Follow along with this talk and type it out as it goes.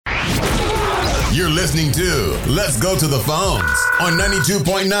You're listening to Let's Go to the Phones on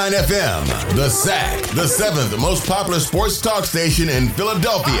 92.9 FM. The SAC, the seventh most popular sports talk station in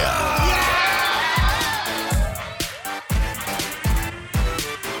Philadelphia.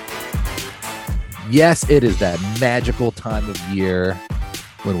 Yes, it is that magical time of year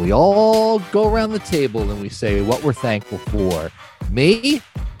when we all go around the table and we say what we're thankful for. Me,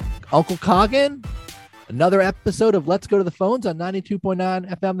 Uncle Coggin, another episode of Let's Go to the Phones on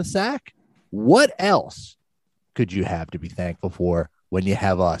 92.9 FM The SAC. What else could you have to be thankful for when you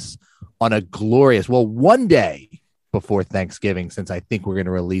have us on a glorious, well, one day before Thanksgiving, since I think we're going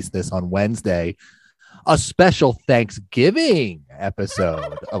to release this on Wednesday, a special Thanksgiving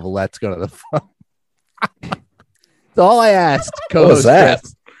episode of Let's Go to the Phone. It's all I asked, co-host Chris.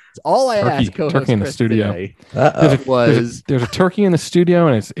 It's all I asked, co-host turkey in the Chris studio. Today. There's a turkey in the studio,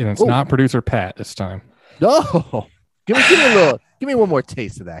 and it's not producer Pat this time. No, give me one more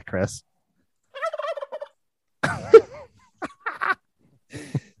taste of that, Chris.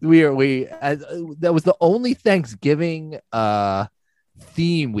 That was the only Thanksgiving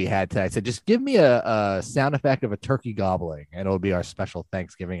theme we had today. I said, just give me a sound effect of a turkey gobbling, and it'll be our special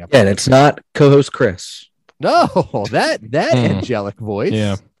Thanksgiving episode. And it's not co-host Chris. No, that angelic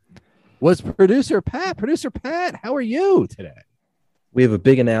voice. Was producer Pat. Producer Pat, how are you today? We have a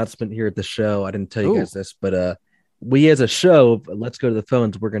big announcement here at the show. I didn't tell you guys this, but we as a show, Let's Go to the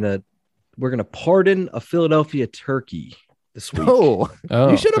Phones, we're gonna pardon a Philadelphia turkey this week.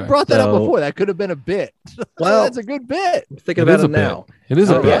 You should have brought that up before. That could have been a bit. Well, that's a good bit. I'm thinking about it now. It is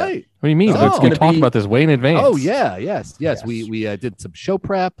a bit. Right. What do you mean? We talked about this way in advance. Oh yeah, yes. We did some show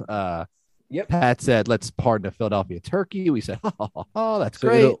prep. Yep. Pat said, "Let's pardon a Philadelphia turkey." We said, "Oh, that's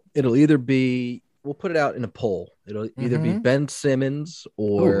great." It'll either be. We'll put it out in a poll. It'll either be Ben Simmons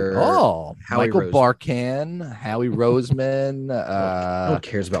or Howie Michael Roseman. Barkan, Howie Roseman. No one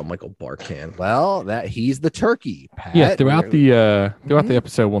cares about Michael Barkan. Well, he's the turkey, Pat. Yeah, throughout the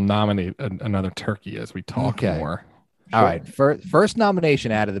episode, we'll nominate another turkey as we talk more. All right, first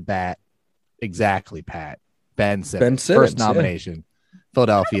nomination out of the bat. Exactly, Pat. Ben Simmons. First nomination.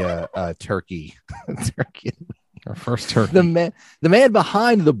 Philadelphia turkey. Turkey. Our first turkey. The man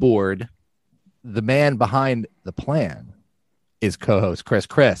behind the board. The man behind the plan is co-host Chris.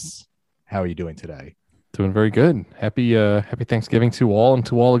 Chris, how are you doing today? Doing very good. Happy Thanksgiving to all, and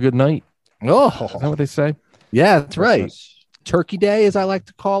to all a good night. Oh, is that what they say? Yeah, that's right. Turkey Day, as I like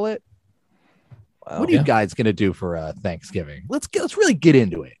to call it. Wow. What are you guys gonna do for Thanksgiving? Let's really get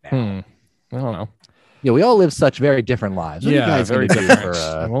into it now. I don't know. Yeah, we all live such very different lives. What are you guys going to do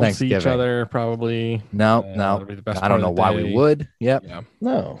for won't Thanksgiving? See each other probably. No. I don't know why we would. Yep. Yeah.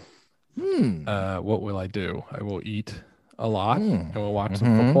 No. What will I do? I will eat a lot. I will watch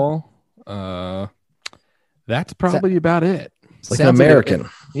some football. That's probably about it. Like an American.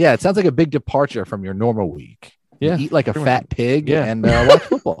 It sounds like a big departure from your normal week. You eat like a fat pig and watch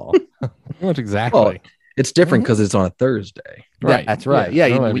football. Pretty much exactly. Well, it's different because it's on a Thursday. Right. Yeah, that's right.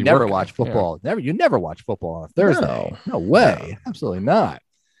 Yeah, we never watch football. You never watch football on a Thursday. No way. No. Absolutely not.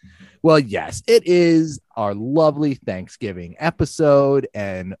 Well, yes, it is our lovely Thanksgiving episode.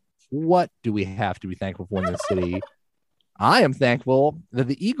 And what do we have to be thankful for in this city? I am thankful that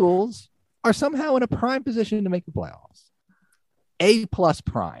the Eagles are somehow in a prime position to make the playoffs. A+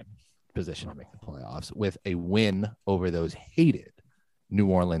 prime position to make the playoffs with a win over those hated New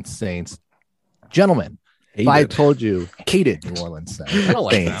Orleans Saints. Gentlemen, if I told you hated New Orleans Saints. I don't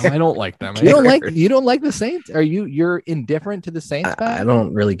like them. I don't like them. You don't like the Saints? You're indifferent to the Saints? I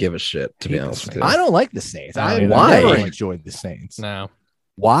don't really give a shit, to be honest with you. I don't like the Saints. I never enjoyed the Saints. No.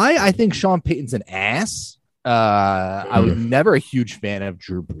 Why? I think Sean Payton's an ass. I was never a huge fan of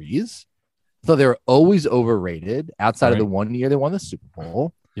Drew Brees. So they were always overrated outside of the 1 year they won the Super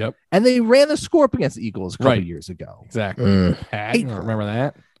Bowl. Yep. And they ran the score up against the Eagles a couple years ago. Exactly. Pat, remember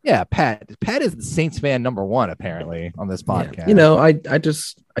that? Yeah, Pat is the Saints fan number one, apparently, on this podcast.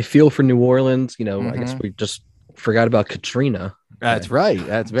 Yeah. I feel for New Orleans. I guess we just forgot about Katrina. That's right.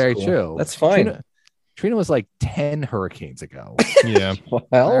 That's very true. That's fine. Katrina was like 10 hurricanes ago. Yeah. Well,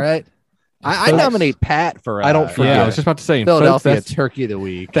 all right. I nominate Pat for. I don't forget. Yeah, I was just about to say Philadelphia folks, Turkey of the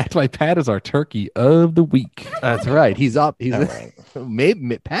Week. That's why Pat is our Turkey of the Week. That's right. He's up. He's right.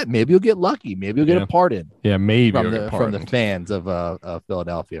 Maybe Pat. Maybe you'll get lucky. Maybe you'll get a pardon. Yeah, maybe from the fans of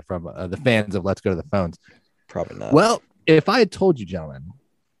Philadelphia, from the fans of Let's Go to the Phones. Probably not. Well, if I had told you, gentlemen,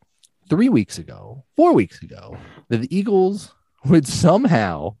 4 weeks ago, that the Eagles would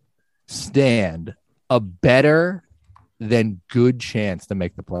somehow stand a better than good chance to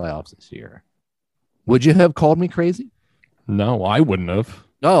make the playoffs this year, would you have called me crazy? No, I wouldn't have.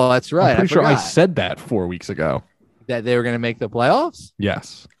 Oh, that's right. I'm pretty sure I said that 4 weeks ago. That they were going to make the playoffs?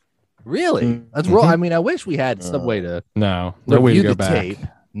 Yes. Really? That's wrong. I mean, I wish we had some way to no way to go back. Tape.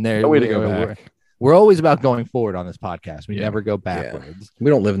 No way to go back. We're always about going forward on this podcast. We never go backwards. We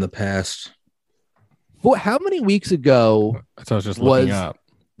don't live in the past. How many weeks ago So I was just looking up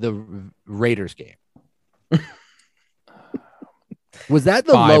the Raiders game? Was that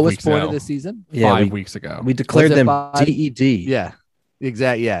the 5 lowest weeks point ago. of the season? Yeah, 5 weeks ago. We declared them 5? DED. Yeah,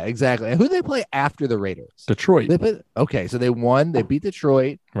 exactly. Yeah, exactly. And who did they play after the Raiders? Detroit. Okay, so they won. They beat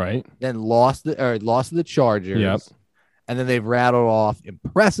Detroit, right? then lost to the Chargers. Yep. And then they've rattled off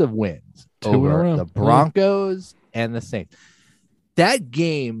impressive wins 2 in a over row. the Broncos and the Saints. That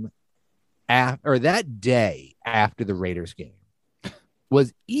game that day after the Raiders game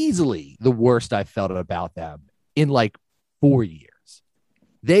was easily the worst I felt about them in like 4 years.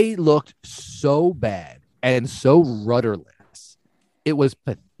 They looked so bad and so rudderless. It was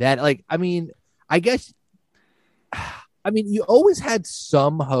pathetic. Like, I mean, you always had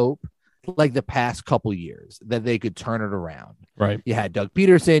some hope, like the past couple years, that they could turn it around. Right. You had Doug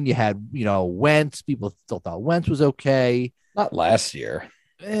Peterson. You had, Wentz. People still thought Wentz was okay. Not last year.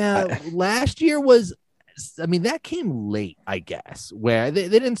 Last year was, that came late, I guess, where they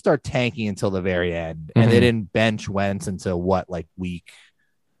didn't start tanking until the very end, and they didn't bench Wentz until like week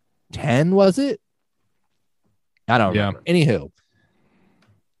 10, was it? I don't remember. Anywho,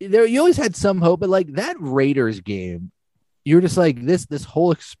 you always had some hope, but like that Raiders game, you're just like this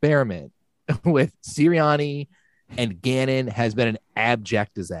whole experiment with Sirianni and Gannon has been an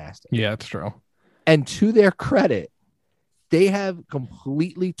abject disaster. Yeah, it's true. And to their credit, they have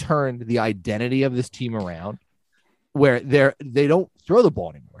completely turned the identity of this team around, where they don't throw the ball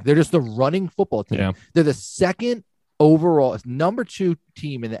anymore. They're just the running football team. Yeah. They're the second overall, number 2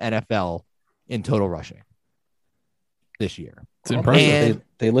 team in the NFL in total rushing this year. It's impressive. And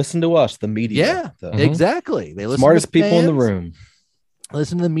they listen to us, the media. Yeah, exactly. They listen smartest to people fans, in the room.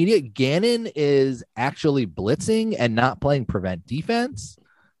 Listen to the media. Gannon is actually blitzing and not playing prevent defense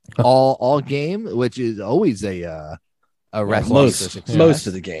all game, which is always a recipe for success. Most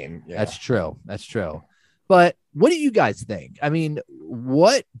of the game. Yeah. That's true. That's true. But what do you guys think? I mean,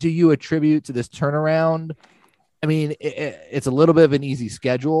 what do you attribute to this turnaround? I mean, it's a little bit of an easy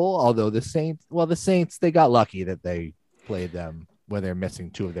schedule, although the Saints, they got lucky that they played them when they're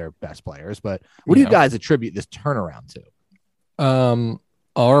missing 2 of their best players. But what do you guys attribute this turnaround to?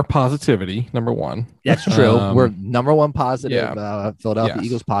 Our positivity, number 1. That's true. We're number 1 positive Philadelphia Yes.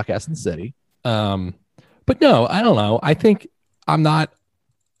 Eagles podcast in the city. But no, I don't know. I think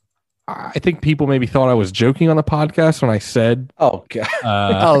people maybe thought I was joking on the podcast when I said, "Oh God,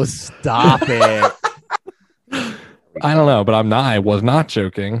 oh stop it." I don't know, but I'm not. I was not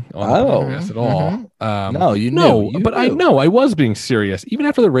joking on the podcast at all. No, you knew. But I know I was being serious. Even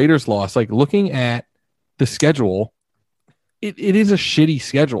after the Raiders lost, like looking at the schedule, it is a shitty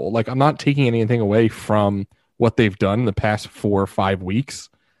schedule. Like I'm not taking anything away from what they've done in the past 4 or 5 weeks.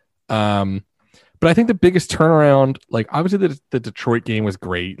 But I think the biggest turnaround, like obviously the Detroit game was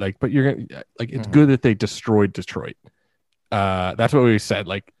great. Like, but you're gonna like it's good that they destroyed Detroit. That's what we said.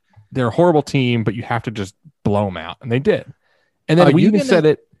 Like they're a horrible team, but you have to just blow them out, and they did. And then we even said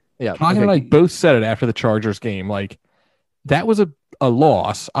it. Yeah, Hagen and I both said it after the Chargers game. Like that was a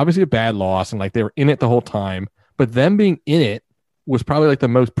loss, obviously a bad loss, and like they were in it the whole time. But them being in it was probably like the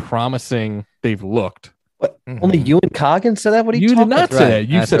most promising they've looked. What? Only you and Coggin said that? What are you did talking not about? say that.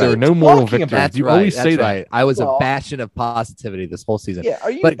 You said there were no moral victories. You always say that. Right. I was a bastion of positivity this whole season. Yeah, are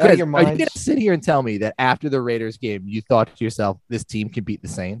you but out of your are you mind? going to sit here and tell me that after the Raiders game, you thought to yourself, this team can beat the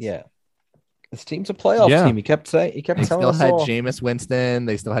Saints? Yeah. This team's a playoff team. He kept telling They us still had all. Jameis Winston.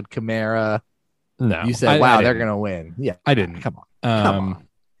 They still had Kamara. No. You said, wow, they're going to win. Yeah. I didn't. Come on.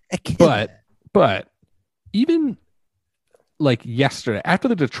 But even like yesterday, after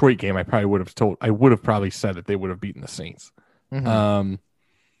the Detroit game, I would have probably said that they would have beaten the Saints. Mm-hmm.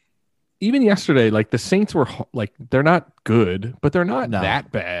 Even yesterday, like the Saints were like, they're not good, but they're not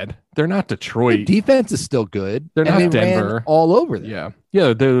that bad. They're not Detroit. Their defense is still good. They're not they Denver. Ran all over them. Yeah.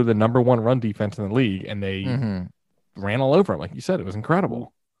 Yeah. They're the number 1 run defense in the league, and they ran all over them. Like you said, it was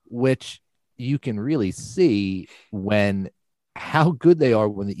incredible. Which you can really see how good they are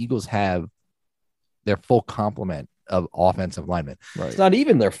when the Eagles have their full complement of offensive linemen. Right. It's not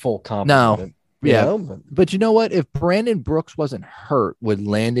even their full complement. No. But you know what? If Brandon Brooks wasn't hurt, would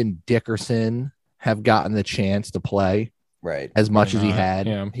Landon Dickerson have gotten the chance to play as much as he had?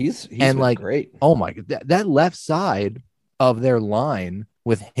 Yeah. He's like great. Oh my God, that left side of their line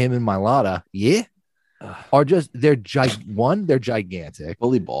with him and Mailata, are just they're gigantic.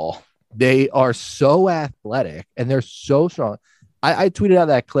 Bully ball. They are so athletic and they're so strong. I tweeted out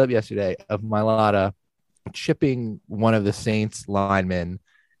that clip yesterday of Mailata chipping one of the Saints linemen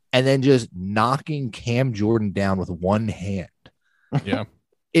and then just knocking Cam Jordan down with one hand. Yeah.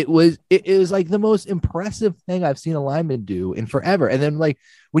 It was like the most impressive thing I've seen a lineman do in forever. And then like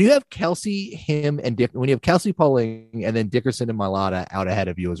when you have Kelsey, him, and Dick, when you have Kelsey Pauling and then Dickerson and Mailata out ahead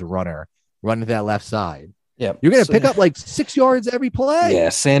of you as a runner, running to that left side, Yeah, you're gonna pick up like 6 yards every play. Yeah,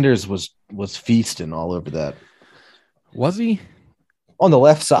 Sanders was feasting all over that Was he on the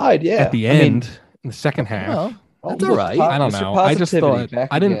left side? Yeah, at the end in the second half? Oh, that's all right. I don't Mr. know. I just Positivity thought back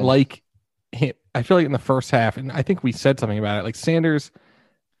I didn't again. like him. I feel like in the first half, and I think we said something about it. Like Sanders,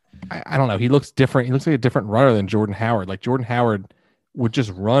 I don't know. He looks different. He looks like a different runner than Jordan Howard. Like Jordan Howard would just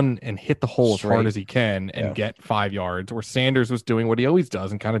run and hit the hole as hard Straight. as he can and Yeah. get 5 yards. Where Sanders was doing what he always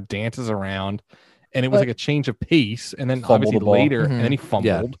does and kind of dances around. And it was But- like a change of pace. And then Fumbled obviously the ball. later, Mhm. and then he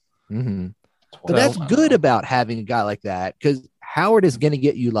fumbled. Mm-hmm. But So- that's good about having a guy like that because Howard is going to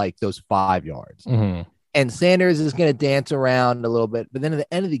get you like those 5 yards, Mhm. and Sanders is going to dance around a little bit. But then at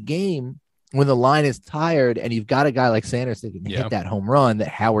the end of the game, when the line is tired and you've got a guy like Sanders that can Yeah. hit that home run that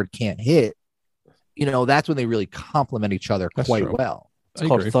Howard can't hit, that's when they really complement each other That's quite true. well. It's I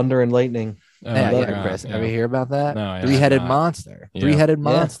called agree. Thunder and Lightning. Oh, Yeah, I yeah, forgot. Chris. Yeah. Ever hear about that? No, yeah, Three-headed not. monster. Yeah. Three-headed Yeah.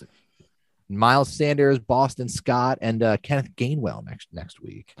 monster. Miles Sanders, Boston Scott, and Kenneth Gainwell next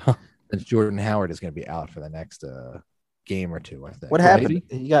week. Huh. Since Jordan Howard is going to be out for the next game or two, I think. What Right? happened?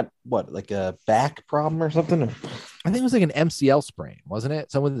 He got what, like a back problem or something? I think it was like an MCL sprain, wasn't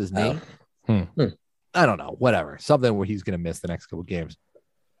it? Someone with his knee. Hmm. I don't know. Whatever. Something where he's going to miss the next couple games.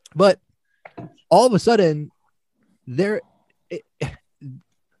 But all of a sudden,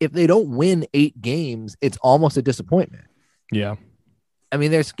 if they don't win 8 games, it's almost a disappointment. Yeah. I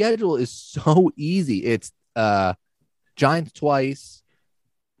mean, their schedule is so easy. It's Giants twice,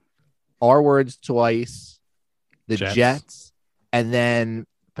 R words twice, the Jets, and then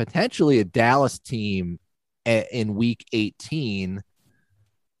potentially a Dallas team in week 18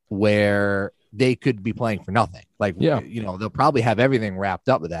 where they could be playing for nothing. Like, Yeah. they'll probably have everything wrapped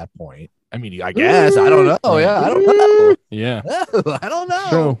up at that point. I mean, I guess. I don't know. Yeah, I don't know. Yeah. I don't know.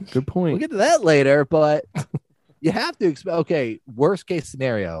 True. Good We'll point. get to that later, but you have to expect. Okay, worst case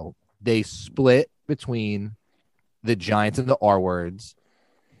scenario, they split between the Giants and the R words.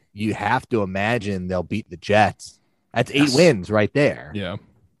 You have to imagine they'll beat the Jets. That's 8 wins right there. Yeah.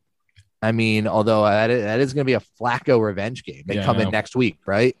 I mean, although that is going to be a Flacco revenge game. They Yeah, I come in know. next week,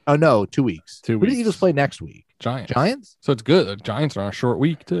 right? Oh no, 2 weeks. 2 Who do the weeks. Eagles play next week? Giants. Giants? So it's good. The Giants are on a short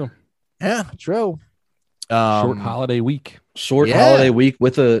week too. Yeah, true. Short holiday week. Short Yeah. holiday week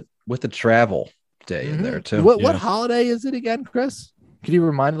with a travel day in there too. What Yeah. holiday is it again, Chris? Could you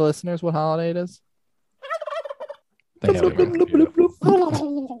remind the listeners what holiday it is? Thanks, David.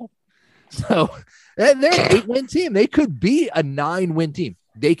 So they're an 8-win team. They could be a 9-win team.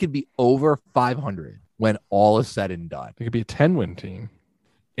 They could be over 500 when all is said and done. It could be a 10-win team.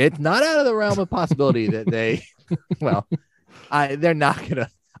 It's not out of the realm of possibility that they, they're not gonna.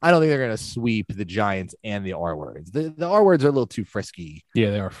 I don't think they're gonna sweep the Giants and the R words. The R words are a little too frisky.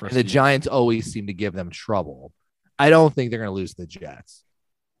 Yeah, they are And first. the Giants always seem to give them trouble. I don't think they're gonna lose to the Jets.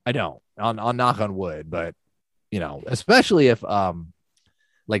 I don't. I'll knock on wood, but especially if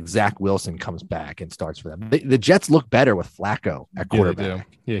like Zach Wilson comes back and starts for them. The Jets look better with Flacco at Yeah, they quarterback.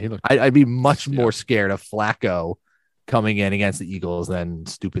 do. Yeah, he looked. I'd be much more scared of Flacco coming in against the Eagles than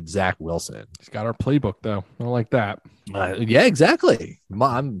stupid Zach Wilson. He's got our playbook though. I don't like that. Yeah, exactly.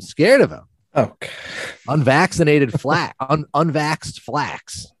 I'm scared of him. Okay. Unvaccinated unvaxxed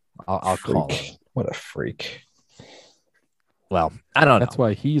flax. I'll call Freak. it. What a freak. Well, I don't know. That's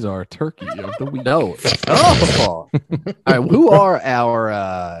why he's our turkey of the week. No. Oh. All right. Who are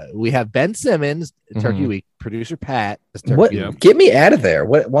our? We have Ben Simmons, Turkey Mhm. Week. Producer Pat is Turkey What? Week. Get me out of there.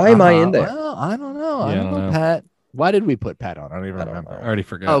 Why am I in there? Well, I don't know. Yeah, I don't know, Pat. Why did we put Pat on? I don't even I don't remember. I already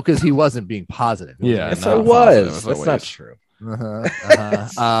forgot. Oh, because he wasn't being positive. He was Yeah, being Yes, not I positive was. as That's not always.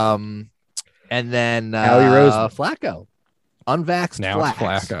 true. And then Howie Roseman. Flacco, unvaxxed Now it's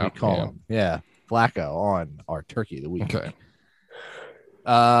Flax, Flacco, we call yeah. him. Yeah, Flacco on our Turkey of the Week. Okay.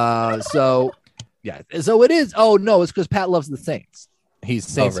 So yeah, so it is. Oh no, it's because Pat loves the Saints. He's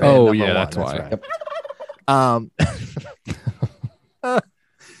Saints. right. fan Oh, number yeah, one, that's why. Yep.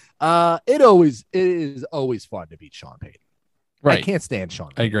 It is always fun to beat Sean Payton. I Right. can't stand Sean I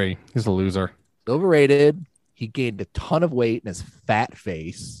Payton. agree. He's a loser. Overrated. He gained a ton of weight in his fat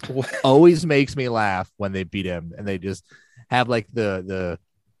face. Always makes me laugh when they beat him and they just have like the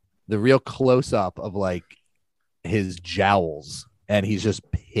real close up of like his jowls and he's just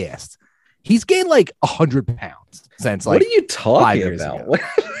pissed. He's gained like 100 pounds since What like are you 5 talking years about? ago.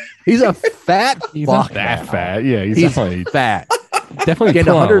 He's a fat He's fuck not that now. fat. Yeah, he's, He's definitely fat. definitely Gained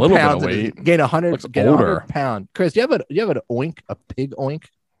put on a 100 little bit pounds. of weight. Gained 100. Looks Gained 100 older. pound. Chris, do you have an oink, a pig oink?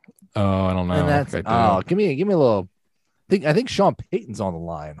 Oh, I don't know. And that's I do. give me a little. I think Sean Payton's on the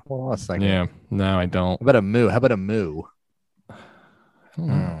line. Hold on a second. Yeah, no, I don't. How about a moo? How about a moo? I don't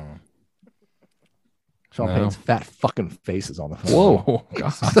know. Sean No. Payton's fat fucking face is on the phone. Whoa,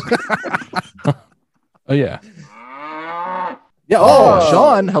 God. Oh yeah. Yeah. Oh,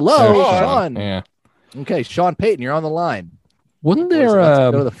 Sean. Hello, There's Sean. Yeah. Okay, Sean Payton, you're on the line. Wasn't Boys, there?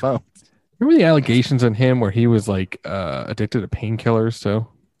 let's go to the phone. Remember the allegations on him where he was like addicted to painkillers? So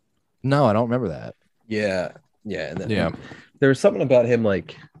No, I don't remember that. Yeah. And then yeah. there was something about him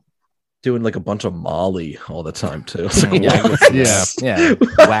like doing like a bunch of Molly all the time too. Yeah.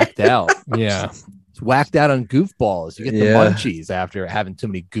 Whacked out. Yeah. It's whacked out on goofballs. You get the Yeah. munchies after having too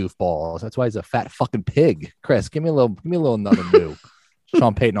many goofballs. That's why he's a fat fucking pig. Chris, give me a little another moo.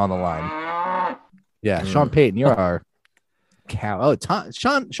 Sean Payton on the line. Yeah, Sean Payton, you're our cow. Oh,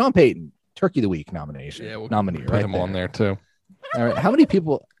 Sean Payton, Turkey of the Week nomination. Yeah, we'll nominee put right him on there too. All right, how many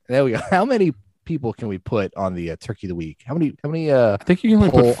people? There we go. How many people can we put on the Turkey of the Week? How many? I think you can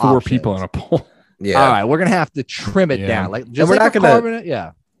only poll put 4 options. people in a poll. Yeah. All right, we're gonna have to trim it Yeah. down. Like And just we're like not we're gonna- carving it.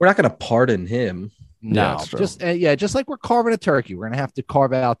 Yeah. We're not gonna pardon him. No, that's true. just like we're carving a turkey, we're gonna have to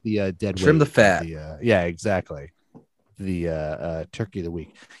carve out the dead Trim weight the fat. of yeah, exactly. The Turkey of the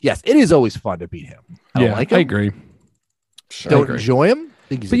Week. Yes, it is always fun to beat him. I don't like him. I agree. Don't agree. enjoy him.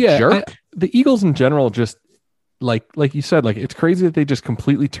 Think he's But a yeah, jerk. the Eagles in general just like you said, like it's crazy that they just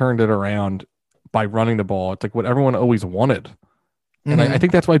completely turned it around by running the ball. It's like what everyone always wanted. And Mhm. I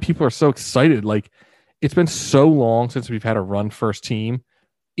think that's why people are so excited. Like it's been so long since we've had a run first team.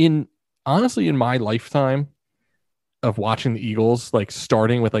 Honestly, in my lifetime of watching the Eagles, like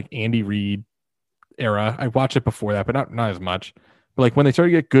starting with like Andy Reid era, I watched it before that, but not as much. But like when they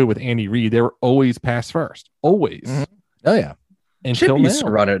started to get good with Andy Reid, they were always pass first, always. Mhm. Oh yeah. Chip Until used to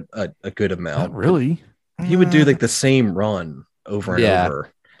now, run a good not amount. really. He would do like the same run over and Yeah. over.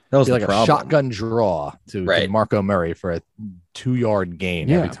 That was Be the like a problem. shotgun draw to Right. Marco Murray for a 2-yard gain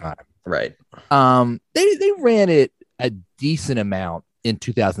Yeah. every time. Right. They ran it a decent amount in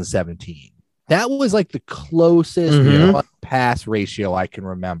 2017. That was like the closest Mhm. run pass ratio I can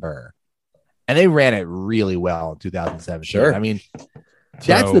remember, and they ran it really well in 2017. Sure. I mean,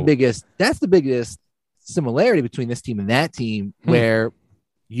 that's So- the biggest similarity between this team and that team, where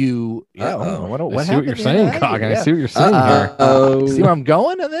you Uh-oh. what I see what happened you're there? saying, Cog. I Yeah. see what you're saying here. Uh-oh. See where I'm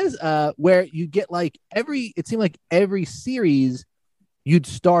going on this? Where you get like it seemed like every series you'd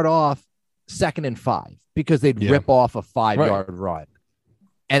start off 2nd and 5 because they'd Yeah. rip off a 5-yard run.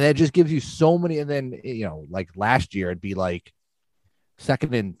 And that just gives you so many. And then, like last year, it'd be like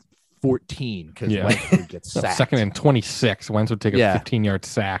 2nd and 14 because Yeah. Wentz would get sacked. 2nd and 26. Wentz would take a Yeah. 15-yard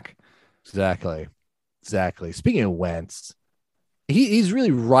sack. Exactly. Speaking of Wentz, he's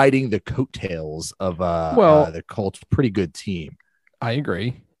really riding the coattails of the Colts' pretty good team. I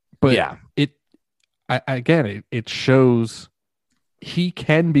agree. But yeah. it shows he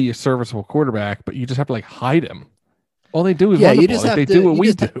can be a serviceable quarterback, but you just have to like hide him. All they do is run the you ball. just Like, have they to do what you we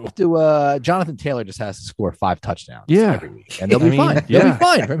just do. have to, Jonathan Taylor just has to score 5 touchdowns Yeah. every week, and they'll be I mean, fine. They'll yeah. be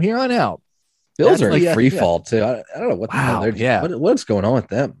fine from here on out. Bills That's are in like- free yeah. fall too. I don't know what the hell Wow, they're yeah. what's going on with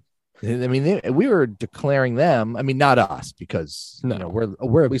them. I mean, we were declaring them. I mean, not us because No.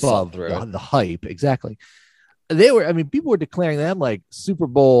 we're We saw above through the hype. Exactly. They were. I mean, people were declaring them like Super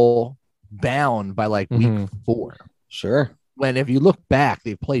Bowl bound by like week Mhm. 4. Sure. When if you look back,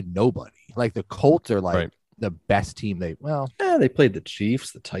 they've played nobody. Like the Colts are like Right. the best team. Yeah, they played the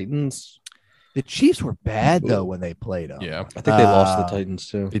Chiefs, the Titans. The Chiefs were bad though when they played them. Yeah. I think they lost to the Titans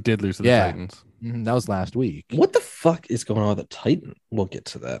too. They did lose to the Yeah. Titans. That was last week. What the fuck is going on with the Titans? We'll get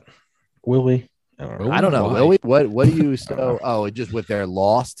to that. Will we? I don't know. Will I don't know. Why? Will we? What do you? Just with their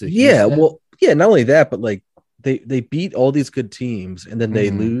loss to Yeah, Houston? well, yeah, not only that, but like they beat all these good teams and then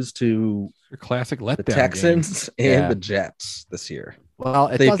they Mhm. lose to Your classic letdown. the game. Texans and Yeah. the Jets this year. Well,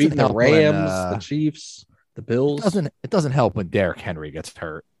 it They doesn't beat the help Rams, when, the Chiefs, the Bills. it doesn't help when Derrick Henry gets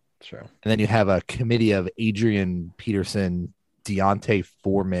hurt, Sure. and then you have a committee of Adrian Peterson, Deontay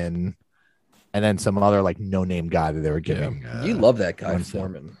Foreman, and then some other like no name guy that they were giving. You love that guy, Wednesday.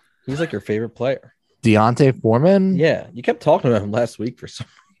 Foreman. He's like your favorite player. Deontay Foreman. Yeah, you kept talking about him last week for some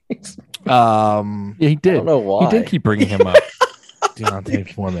reason. Yeah. Yeah, he I did. don't know why. He did keep bringing him up.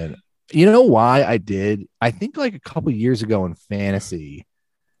 Deontay Foreman. You know why I did? I think like a couple years ago in fantasy,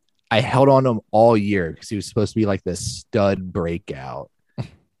 I held on to him all year because he was supposed to be like the stud breakout.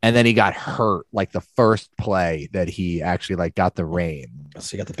 And then he got hurt like the first play that he actually like got the reign.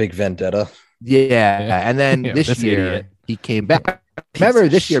 So you got the big vendetta. Yeah. And then Yeah, this this year idiot. he came back. Piece Remember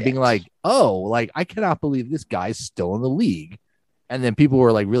of this year shit. being like, oh, like I cannot believe this guy's still in the league. And then people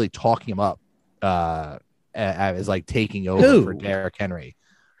were like really talking him up as like taking over Who? for Derrick Henry.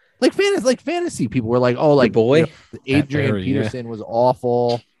 fantasy people were like, oh, like boy. you know, Adrian Berry, Peterson was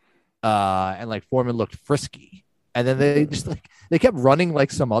awful, and like Foreman looked frisky, and then they just like they kept running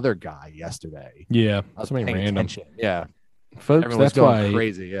like some other guy yesterday. Yeah, I was something paying random. attention. Yeah, Folks, everyone was that's going why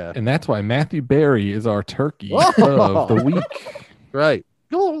crazy. Yeah, and that's why Matthew Berry is our turkey Oh! of the week. right.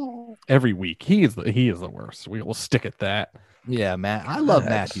 Every week, he is the worst. We will stick at that. Yeah, Matt. I love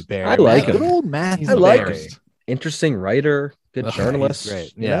That's- Matthew Berry. I like Good him. old Matthew. He's I the like Berry. him. Interesting writer, good Ugh, journalist. he's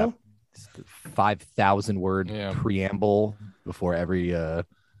great. you Yeah. know? 5,000 word Yeah. preamble before every.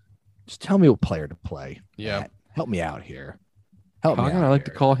 Just tell me what player to play. Yeah. Matt, help me out here. Help me Coggan, out I like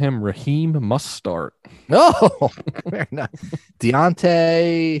to here. call him Raheem Must Start. No, very nice.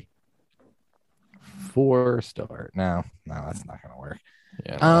 Deontay 4-star. No, that's not gonna work.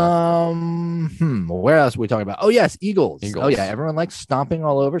 Yeah. Where else are we talking about? Oh yes, Eagles. Oh Eagles. yeah, everyone likes stomping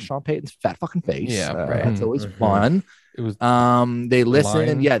all over Sean Payton's fat fucking face. Yeah, right. That's always Mhm. fun. It was They listen.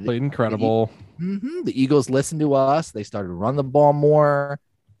 Lions Yeah, played incredible. the Eagles listened to us. They started to run the ball more.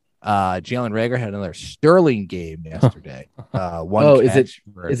 Jalen Reagor had another sterling game yesterday. One Oh, is catch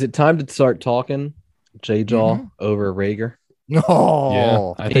for- Is it time to start talking J Jaw Mhm. over Rager?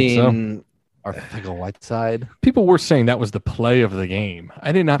 No, I think so. Arthego Whiteside. People were saying that was the play of the game.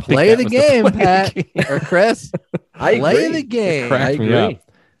 I did not think Play of that the was game, play of the Pat game. or Chris. I Play agree. of the game. cracked I me agree. up.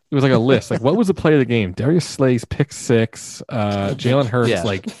 It was like a list. Like, what was the play of the game? Darius Slay's pick six, Jalen Hurts Yeah.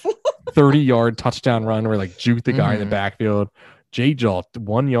 like 30-yard touchdown run where like juked the guy in the Mhm. backfield. J Jaw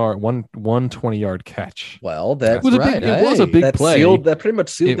 1 yard, one 20-yard catch. Well, It that was right. it was a Hey, big that play. sealed. That pretty much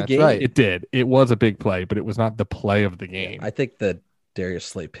sealed It- the that's game. right. It did. It was a big play, but it was not the play of the game. I think the Darius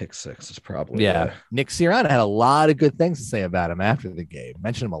Slay pick six is probably Yeah, Nick Sirianni had a lot of good things to say about him after the game.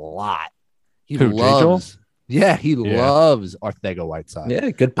 Mentioned him a lot. He Who, J. loves. Yeah, he Yeah. loves Arthego Whiteside. yeah,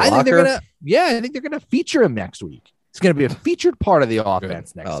 good I blocker. think they're gonna. Yeah, I think they're gonna feature him next week. It's gonna be a featured part of the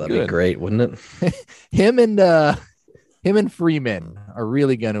offense next Oh, week. that'd Good. be great, wouldn't it? Him and Freeman are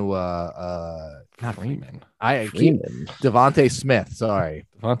really gonna. Not Freeman. I keep Freeman. Devontae Smith. Sorry,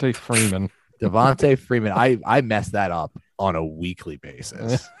 Devontae Freeman. Devontae Freeman. I messed that up on a weekly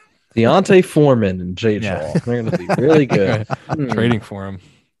basis. Deontay Foreman and J Jaw. Yeah. They're going to be really good. Trading for him.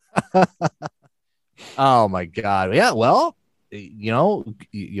 Oh my God. Yeah. Well,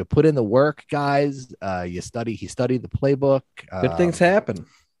 you put in the work, guys. He studied the playbook. Good things happen.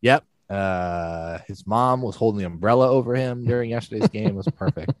 Yep. His mom was holding the umbrella over him during yesterday's game. It was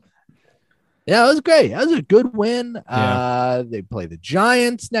perfect. Yeah, it was great. That was a good win. They play the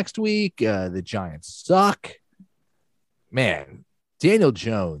Giants next week. The Giants suck. Man, Daniel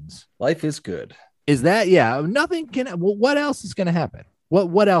Jones. Life is good. Is that nothing can what else is gonna happen?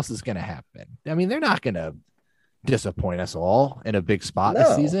 What else is gonna happen? I mean, they're not gonna disappoint us all in a big spot this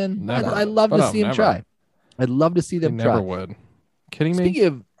No, season. never. I'd love to No, see him never. try. I'd love to see They them never try. would. Kidding me? Speaking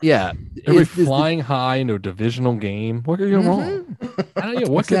of Every is the- flying high into a divisional game. What could go wrong? I don't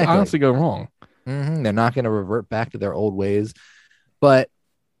know. What could Exactly. honestly go wrong? They're not going to revert back to their old ways. But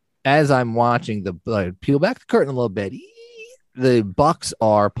as I'm watching peel back the curtain a little bit, the Bucks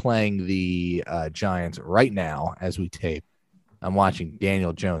are playing the Giants right now as we tape. I'm watching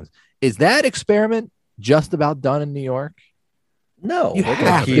Daniel Jones. Is that experiment just about done in New York? No, You they're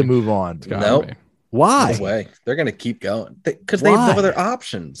gonna have to keep- move on. It's gotta Nope. be. Why? No way. They're going to keep going because they have Why? no other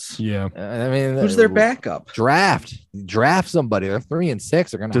options. Yeah. I mean, Who's their backup? Draft somebody. They're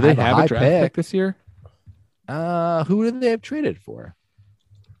 3-6. They're going to Do they have have a high a draft pick this year? Who did they have traded for?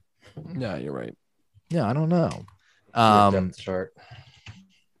 Yeah, you're right. Yeah, I don't know. Depth chart.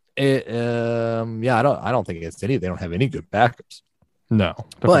 I don't think it's any. They don't have any good backups. No.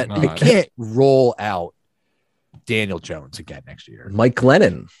 But definitely they not. can't roll out Daniel Jones again next year. Mike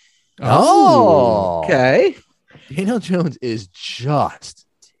Glennon. Oh, Okay. Daniel Jones is just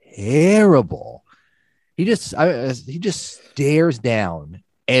terrible. He just stares down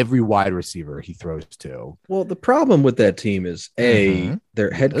every wide receiver he throws to. Well, the problem with that team is Mhm.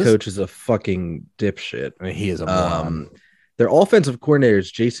 their head Yes. coach is a fucking dipshit. I mean, he is a moron. Their offensive coordinator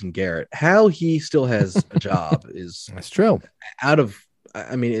is Jason Garrett. How he still has a job is That's true. out of.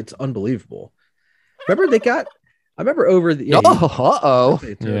 I mean, it's unbelievable. Remember they got. I remember over the. Oh.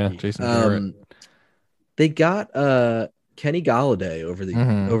 Yeah, Jason Garrett. They got Kenny Galladay over the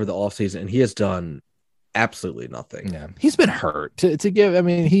Mhm. offseason, and he has done absolutely nothing. Yeah, he's been hurt. To give, I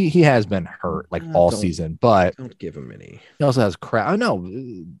mean, he has been hurt like all Don't- season, but Don't give him any. he also has crap. I know.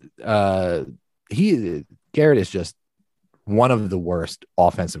 Garrett is just one of the worst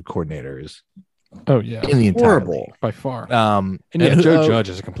offensive coordinators Oh yeah. in the entire Horrible. league. By far. And And yeah, who- Joe Judge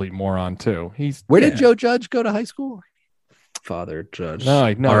is a complete moron too. He's Where Yeah. did Joe Judge go to high school? Father Judge. No,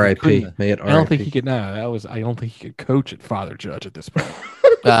 he R.I.P. couldn't. May it I don't think R.I.P. he could. No, I don't think he could coach at Father Judge at this point.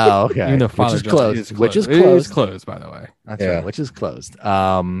 Oh, okay. Even though Which Father is Judge closed. is Which is It is closed. closed, by the way. That's Yeah. right. Which is closed.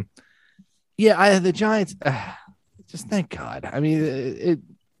 The Giants. Just thank God. I mean,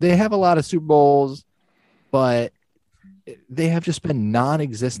 they have a lot of Super Bowls, but they have just been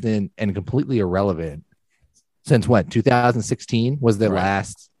non-existent and completely irrelevant since when? 2016 was their Right.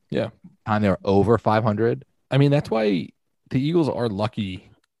 last time they were over 500. I mean, that's why the Eagles are lucky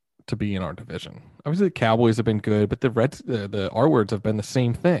to be in our division. Obviously, the Cowboys have been good, but the R words have been the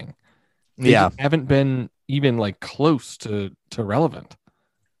same thing. They just haven't been even like close to relevant.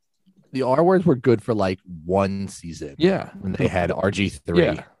 The R words were good for like one season. Yeah, When they had RG3.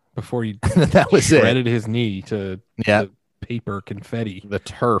 Yeah, before he That was shredded his knee to Yeah. the paper confetti. The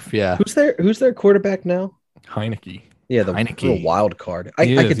turf. Yeah. Who's their quarterback now? Heineke. Yeah, the Heineke. real wild card. I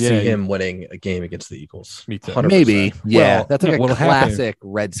He could is, see yeah. him winning a game against the Eagles. Me too. 100%. Maybe. Yeah. Well, That's like what'll a happen- classic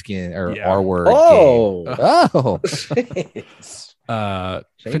Redskin or Yeah. R word. Oh, Game. Oh. Change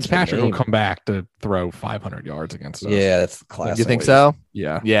the Fitzpatrick will name. come back to throw 500 yards against us. Yeah, that's the classic. You think so?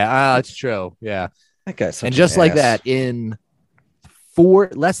 Yeah. Yeah. It's true. Yeah. That guy's such And an just like ass. that, in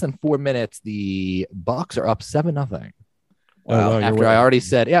less than 4 minutes, the Bucks are up 7-0. Wow. After I already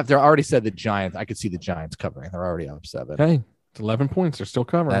said the Giants, I could see the Giants covering. They're already up 7. Okay. It's 11 points. They're still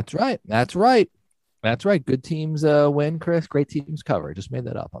covering. That's right. Good teams win, Chris. Great teams cover. Just made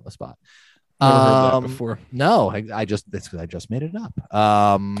that up on the spot. Never heard that before. No, I just made it up.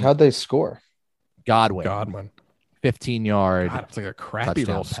 How'd they score? Godwin, 15-yard. God, it's like a crappy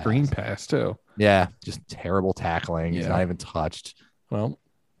Touchdown little screen pass too. Yeah, just terrible tackling. He's Yeah. not even touched. Well,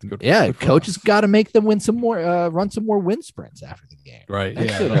 good- Yeah, good for coach has us. got to make them win some more, run some more wind sprints after the game. Right. That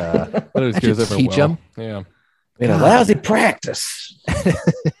Yeah. should, That always that goes should over teach well. 'em. Yeah. In a lousy practice.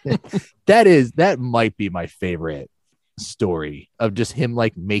 that might be my favorite story of just him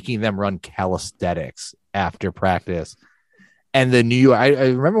like making them run calisthenics after practice. And the New York, I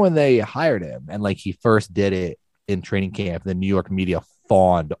remember when they hired him and like he first did it in training camp, the New York media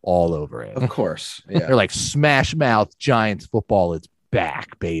fawned all over it. Of course. Yeah. They're like, smash mouth Giants football is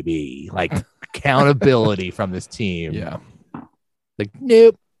back, baby. Like accountability from this team. Yeah. Like,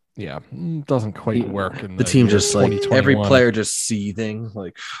 nope. Yeah. Doesn't quite work in The team year just like 2021. every player just seething.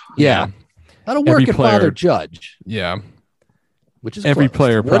 Like Yeah. That'll Every work at player- Father Judge, Yeah. which is Every closed.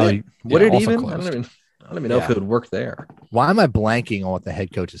 player Would probably would yeah, it also even? closed. I don't even know if Yeah. it would work there. Why am I blanking on what the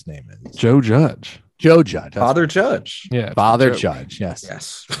head coach's name is? Joe Judge. Joe Judge. That's Father right. Judge. Yeah. it's Father Joe. Judge. Yes.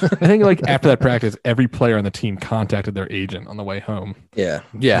 Yes. I think like after that practice, every player on the team contacted their agent on the way home. Yeah.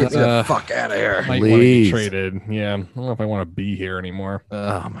 Yeah. Get the fuck out of here. Might want to get Please. traded. Yeah. I don't know if I want to be here anymore.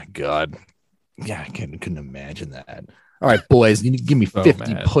 Oh my God. Yeah, I couldn't imagine that. All right, boys, you need to give me So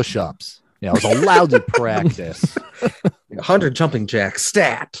 50 mad. push-ups. Yeah, it was a lousy practice. 100 jumping jacks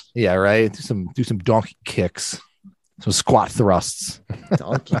stat. Yeah, right. Do some donkey kicks, some squat thrusts.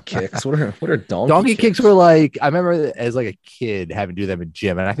 Donkey kicks. What are Donkey kicks were like, I remember as like a kid having to do them in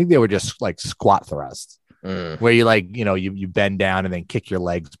gym, and I think they were just like squat thrusts, where you like, you bend down and then kick your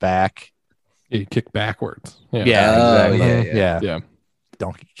legs back. You kick backwards. Yeah. Yeah, Oh, exactly. yeah. Yeah.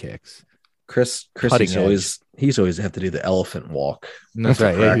 Donkey kicks. Chris Cutting he's always have to do the elephant walk. That's After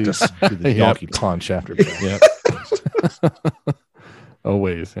right. Yeah, practice. do the Yep. donkey punch after. Yep.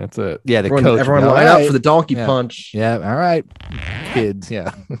 Always. That's it. Yeah, the Everyone, coach. everyone would be, line "All up right." for the donkey Yeah. punch. Yeah, all right, kids.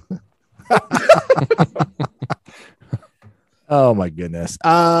 Yeah. Oh my goodness.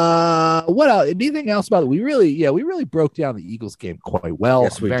 What else? Anything else about it? We really broke down the Eagles game quite well.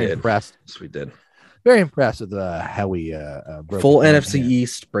 Yes, we very did. impressed. Yes, we did. Very impressed with how we broke Full it down NFC here.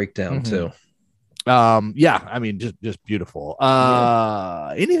 East breakdown Mhm. too. Yeah, I mean, just beautiful.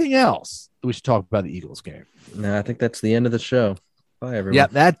 Anything else we should talk about the Eagles game? No, I think that's the end of the show. Bye, everyone. Yeah,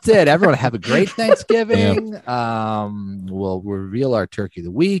 that's it. Everyone have a great Thanksgiving. We'll reveal our turkey of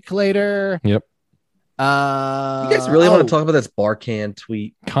the week later. Yep. You guys really want to talk about this Barkan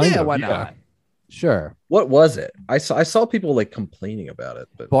tweet? Kind Yeah, of. why not? Sure. What was it? I saw people like complaining about it,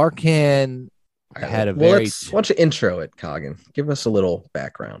 but Barkan had a well, very why don't you intro it, Coggin? Give us a little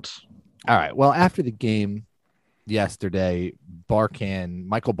background. all right. Well, after the game yesterday,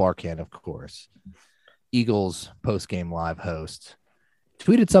 Michael Barkan, of course, Eagles post-game live host,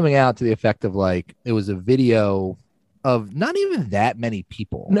 tweeted something out to the effect of like it was a video of not even that many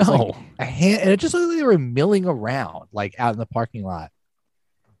people. It was No. like and it just looked like they were milling around like out in the parking lot.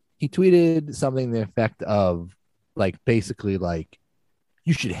 He tweeted something to the effect of like basically like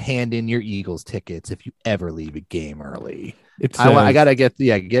you should hand in your Eagles tickets if you ever leave a game early. It's I gotta give me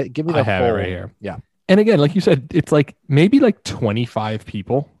the I have it whole- right here. Yeah. And again, like you said, it's like maybe like 25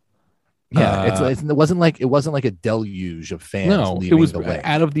 people Yeah, it wasn't like a deluge of fans. No, leaving it was the way.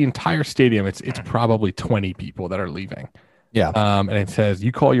 out of the entire stadium. It's probably 20 people that are leaving. Yeah. And it says,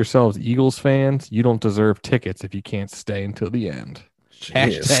 "You call yourselves Eagles fans? You don't deserve tickets if you can't stay until the end."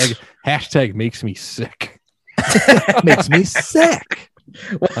 Jeez. Hashtag makes me sick. Makes me sick.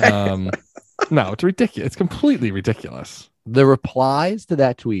 No, it's ridiculous. It's completely ridiculous. The replies to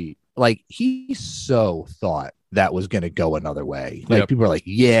that tweet, like he so thought that was going to go another way. Like people are like,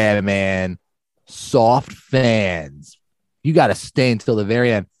 "Yeah, man, soft fans, you got to stay until the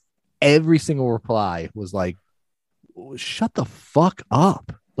very end." Every single reply was like, "Shut the fuck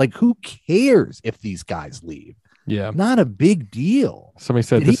up! Like, who cares if these guys leave? Yeah, not a big deal." Somebody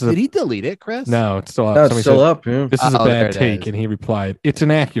said, did he delete it, Chris? No, it's still up. No, it's still up. Yeah. This is a bad take. Is. And he replied, "It's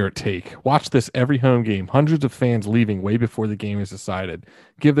an accurate take. Watch this every home game. Hundreds of fans leaving way before the game is decided.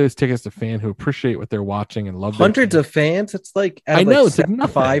 Give those tickets to fans who appreciate what they're watching and love hundreds of fans. It's like, I know, it's like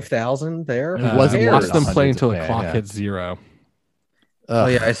 5,000 there. It wasn't watch them play until the fans, clock hits zero. Oh,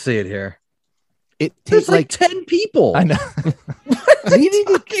 yeah, I see it here. It There's takes like 10 people. I know. What are you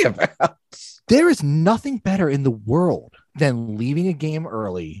talking about? There is nothing better in the world than leaving a game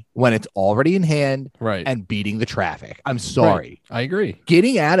early when it's already in hand, right, and beating the traffic. I'm sorry. Right. I agree.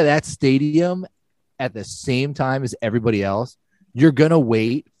 Getting out of that stadium at the same time as everybody else, you're going to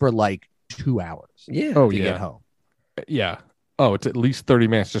wait for like 2 hours to get home. Yeah. Oh, it's at least 30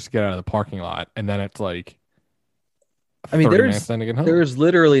 minutes just to get out of the parking lot. And then it's like, there's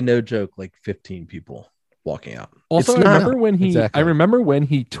literally no joke, like 15 people walking out. Also, I remember when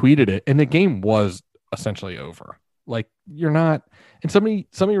he tweeted it and the game was essentially over. Like, you're not, and somebody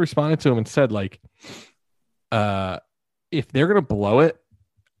responded to him and said, like, if they're going to blow it,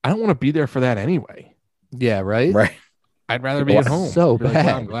 I don't want to be there for that anyway. Yeah. Right. I'd rather be at home. So bad. Like,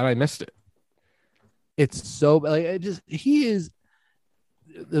 wow, I'm glad I missed it. It's so like he is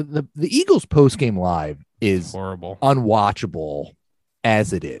the Eagles post game live is horrible, unwatchable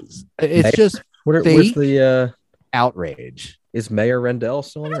as it is. It's just where's the outrage. Is Mayor Rendell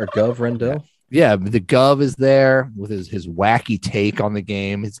still in there? Or Gov Rendell? Yeah, the Gov is there with his wacky take on the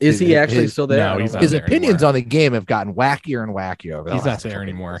game. Is he actually still there? No, he's not his there opinions anymore. on the game have gotten wackier and wackier over. He's not there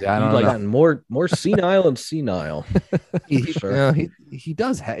anymore. I don't know. Gotten more senile and senile. He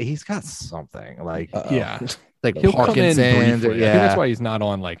does. He's got something like like he'll Parkinson's. I think that's why he's not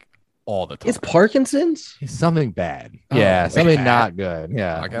on like all the time. It's Parkinson's. It's something bad. Oh, something not good.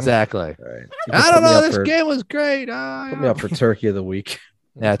 Yeah, Fucking. exactly. Right. I don't know. This game was great. Put me up for Turkey of the Week.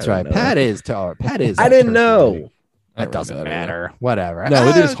 That's right. Pat is. I didn't know. That doesn't matter. Whatever. No,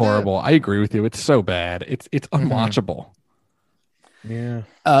 it is horrible. I agree with you. It's so bad. It's unwatchable. Yeah.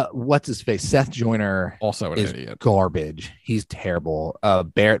 What's his face? Seth Joyner Also an is idiot. garbage. He's terrible.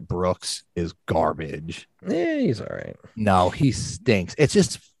 Barrett Brooks is garbage. Yeah, he's all right. No, he stinks. It's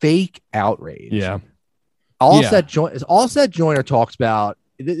just fake outrage. Yeah. All Seth Joyner talks about.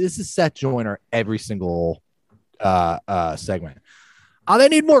 This is Seth Joyner every single segment. Oh, they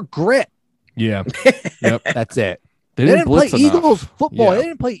need more grit. Yeah. Yep. That's it. They didn't play blitz enough. Eagles football. Yeah. They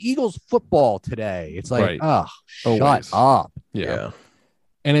didn't play Eagles football today. It's like, shut Always. up. Yeah.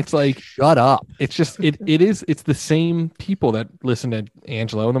 And it's like, shut up. It's just it's the same people that listen to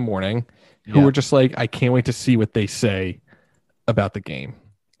Angelo in the morning who are just like, I can't wait to see what they say about the game.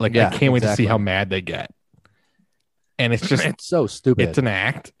 Like, I can't wait to see how mad they get. And it's just it's so stupid. It's an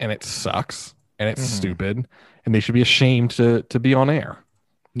act and it sucks and it's stupid and they should be ashamed to be on air.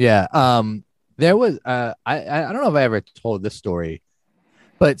 Yeah. There was I don't know if I ever told this story,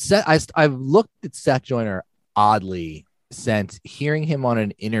 but I've looked at Seth Joyner oddly since hearing him on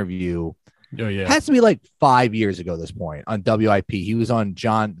an interview. Oh yeah, has to be like 5 years ago. At this point on WIP, he was on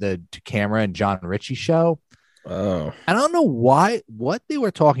the Camera and John Ritchie show. Oh, I don't know what they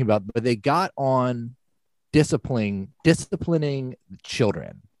were talking about, but they got on disciplining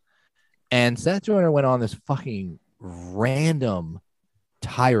children, and Seth Joyner went on this fucking random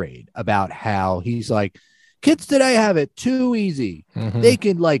tirade about how he's like, kids today have it too easy. They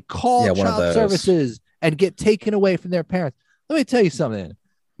can like call child services and get taken away from their parents. Let me tell you something.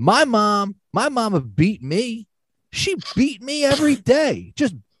 My mama beat me. She beat me every day.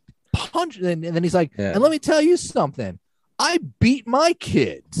 Just punch. And then he's like, and let me tell you something. I beat my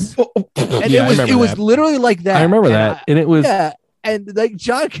kids. And it was literally like that. I remember that. And it was and like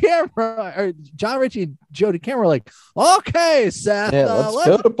John Ritchie and Joe DeCamera were like, okay, Seth, let's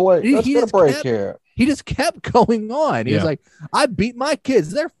go to break. Let's go to break here. He just kept going on. He was like, I beat my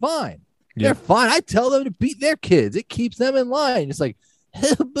kids. They're fine. They're fine. I tell them to beat their kids. It keeps them in line. It's like,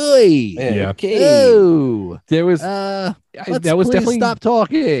 oh boy. Yeah. Okay. Oh, there was that was definitely stop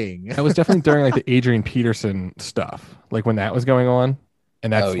talking. That was definitely during like the Adrian Peterson stuff. Like when that was going on.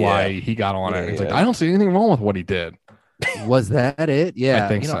 and that's why he got on it. He's like, I don't see anything wrong with what he did. Was that it? Yeah, I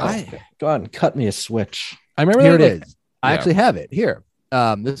think so. Go out and cut me a switch. I remember here that, it is. I actually have it here.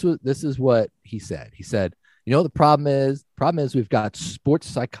 This is what he said. He said, you know what the problem is? The problem is we've got sports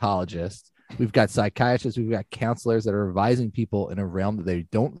psychologists, we've got psychiatrists, we've got counselors that are advising people in a realm that they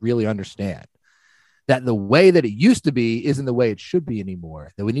don't really understand. That the way that it used to be isn't the way it should be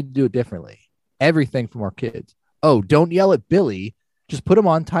anymore. That we need to do it differently. Everything from our kids. Oh, don't yell at Billy. Just put him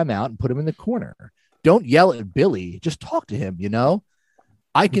on timeout and put him in the corner. Don't yell at Billy. Just talk to him. You know,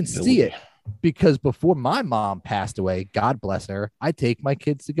 I can see it because before my mom passed away, God bless her, I'd take my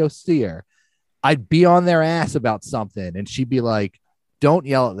kids to go see her. I'd be on their ass about something and she'd be like, don't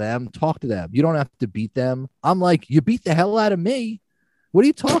yell at them. Talk to them. You don't have to beat them. I'm like, you beat the hell out of me. What are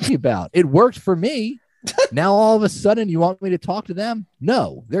you talking about? It worked for me. Now all of a sudden you want me to talk to them?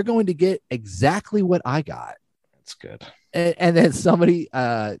 No, they're going to get exactly what I got. That's good. And then somebody,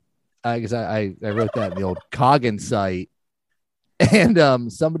 because I wrote that in the old Coggin site,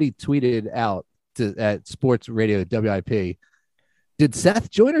 and somebody tweeted out at Sports Radio WIP, did Seth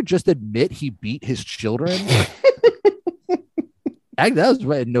Joyner just admit he beat his children? That was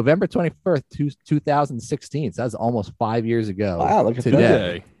November 21st, 2016. So that was almost 5 years ago. Wow, look at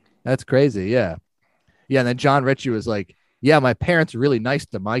today. That's crazy. Yeah. Yeah. And then John Ritchie was like, yeah, my parents are really nice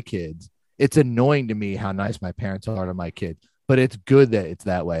to my kids. It's annoying to me how nice my parents are to my kids, but it's good that it's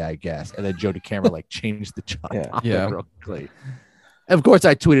that way, I guess. And then Joe DeCamera like changed the topic real quickly. Of course,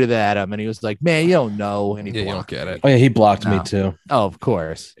 I tweeted that at him, and he was like, "Man, you don't know." And you don't get it. Oh yeah, he blocked me too. Oh, of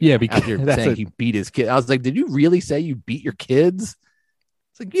course. Yeah, because you're saying he beat his kid. I was like, "Did you really say you beat your kids?"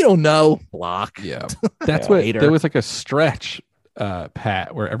 It's like you don't know. Block. Yeah, that's what. There was like a stretch,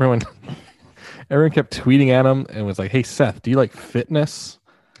 Pat, where everyone kept tweeting at him and was like, "Hey, Seth, do you like fitness?"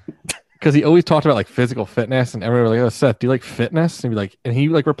 Because he always talked about like physical fitness, and everyone was like, "Oh, Seth, do you like fitness?" And he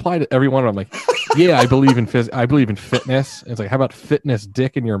replied to every one of them like, "Yeah, I believe in fitness." And it's like, "How about fitness,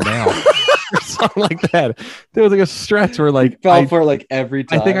 dick in your mouth?" Or something like that. There was like a stretch where like fell for like every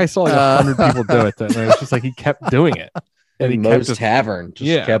time. I think I saw like 100 people do it. And it's just like he kept doing it. And he Moe's Tavern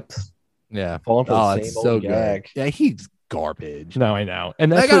just kept falling for the same old gag. Yeah, he's garbage. No, I know.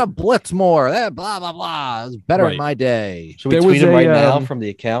 And I got to blitz more. That blah blah blah. It was better in my day. Should we tweet him right now from the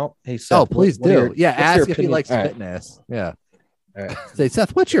account? Hey Seth, please do. Ask if he likes fitness. Yeah. All right. Say,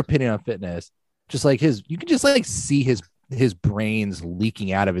 Seth, what's your opinion on fitness? Just like you can just like see his brains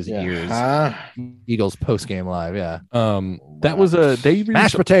leaking out of his ears. Eagles post game live. Yeah. That was they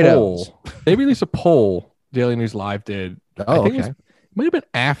mashed potatoes. They released a poll. Daily News Live did. Oh, okay. It might have been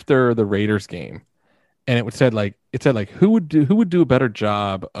after the Raiders game. And it said who would do a better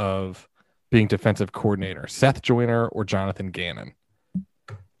job of being defensive coordinator, Seth Joyner or Jonathan Gannon?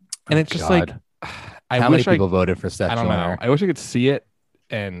 And it's just like, how many people voted for Seth Joyner? I don't know. I wish I could see it,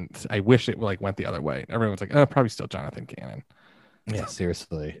 and I wish it like went the other way. Everyone's like, oh, probably still Jonathan Gannon. Yeah,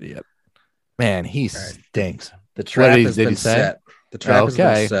 seriously. Idiot. Man, he stinks. The trap has been set. The trap has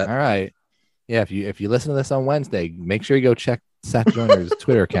been set. All right. Yeah, if you listen to this on Wednesday, make sure you go check Seth Joyner's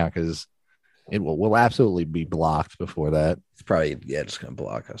Twitter account because it will absolutely be blocked before that. It's probably just gonna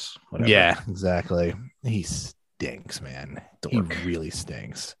block us. Whatever. Yeah, exactly. He stinks, man. He really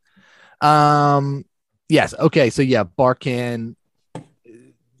stinks. Yes. Okay. So yeah, Barkan.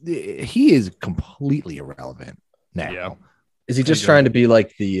 He is completely irrelevant now. Yeah. Is he just trying to be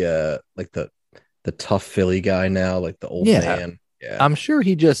like the tough Philly guy now, like the old man? Yeah. I'm sure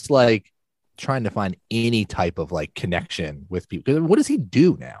he just like trying to find any type of like connection with people. What does he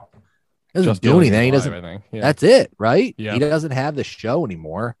do now? He doesn't do anything. He doesn't. Yeah. That's it, right? Yeah. He doesn't have the show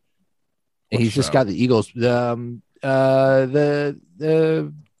anymore. He's just got the Eagles, the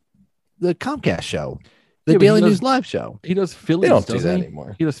Comcast show, the Daily News Live show. He does Phillies. They don't do that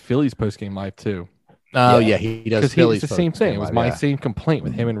anymore. He does Phillies post game live too. Oh yeah, he does. Phillies. It's the same thing. It was my same complaint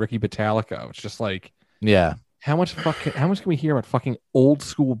with him and Ricky Batalico. It's just like, how much can we hear about fucking old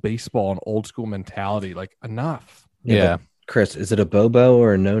school baseball and old school mentality? Like enough. Yeah. Chris, is it a Bobo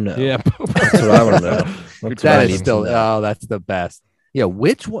or a no-no? Yeah, that's what I want to know. That is still. Oh, that's the best. Yeah,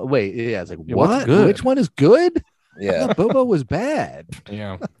 which one? Wait, it's like what? Good? Which one is good? Yeah, Bobo was bad.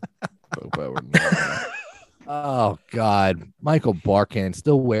 Yeah, Bobo. Or no. Oh God, Michael Barkan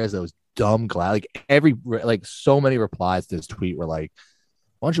still wears those dumb glasses. Like so many replies to this tweet were like,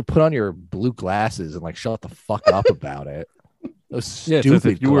 "Why don't you put on your blue glasses and like shut the fuck up about it?" Those stupid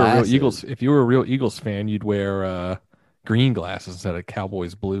if you glasses. If you were a real Eagles fan, you'd wear green glasses instead of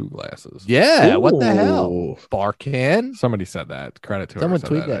Cowboys blue glasses. Yeah, what the hell, Barkan? Somebody said that. Credit to someone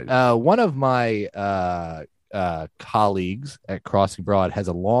tweeted that. One of my colleagues at Crossing Broad has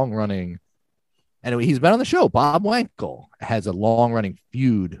a long-running And he's been on the show. Bob Wankel has a long-running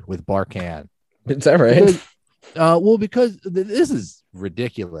feud with Barkan. Is that right? Because this is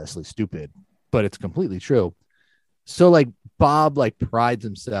ridiculously stupid, but it's completely true. So, like, Bob, like, prides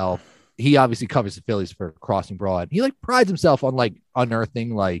himself. He obviously covers the Phillies for Crossing Broad. He, like, prides himself on, like,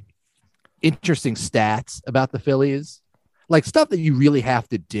 unearthing, like, interesting stats about the Phillies, like stuff that you really have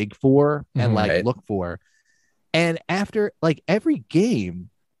to dig for and like look for. And after like every game,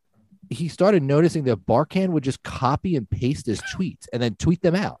 he started noticing that Barkan would just copy and paste his tweets and then tweet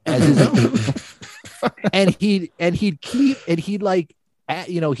them out as his own. and he'd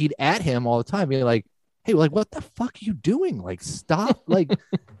at him all the time, being like, "Hey, like, what the fuck are you doing? Like, stop like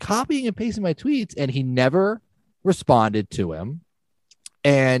copying and pasting my tweets." And he never responded to him.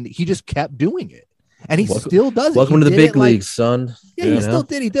 And he just kept doing it. And he still does it. Welcome to the big leagues, son. Yeah, he still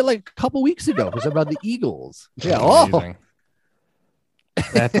did. He did like a couple weeks ago for something about the Eagles. Yeah. Amazing.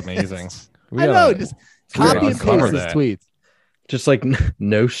 That's amazing. I know. Just copy and paste his tweets. Just like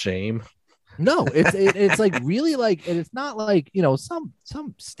no shame. No, it's like really like, and it's not like, you know, some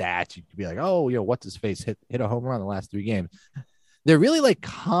stats you could be like, oh, you know, what's his face hit a home run in the last 3 games. They're really like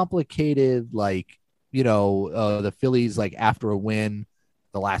complicated, like, you know, the Phillies, like after a win,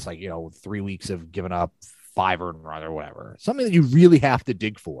 the last, like, you know, 3 weeks have given up 5 earned runs or whatever. Something that you really have to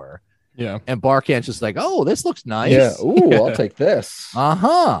dig for. Yeah. And Barkan's just like, oh, this looks nice. Yeah. Ooh, I'll take this.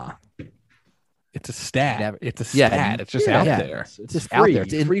 Uh-huh. It's a stat. It's a stat. Yeah, it's just out there. It's just out there.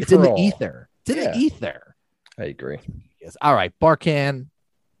 It's in the ether. It's in the ether. I agree. Yes. All right, Barkan.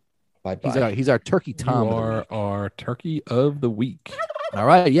 Bye-bye. He's our turkey Tom. You are our turkey of the week. All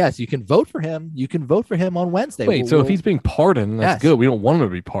right. Yes, you can vote for him. You can vote for him on Wednesday. Wait, so if he's being pardoned, that's good. We don't want him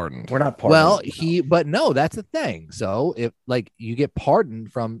to be pardoned. We're not pardoned. Well, but no, that's the thing. So if like you get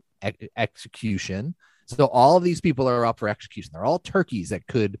pardoned from execution, so all of these people are up for execution. They're all turkeys that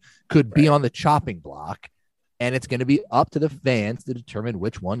could be on the chopping block, and it's going to be up to the fans to determine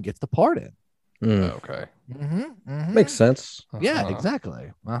which one gets the pardon. Okay. Makes sense. Yeah,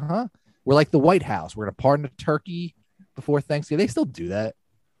 exactly. We're like the White House. We're going to pardon a turkey before Thanksgiving. They still do that.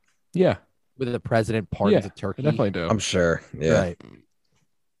 Yeah. With the president pardons a turkey. They definitely do. I'm sure. Yeah. Right.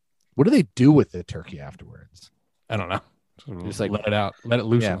 What do they do with the turkey afterwards? I don't know. Just like let it out. Let it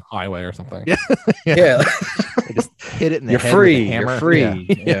loose on the highway or something. Yeah. They just hit it in the head with a hammer. You're free.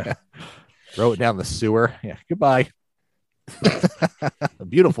 Yeah. Throw it down the sewer. Yeah. Goodbye. A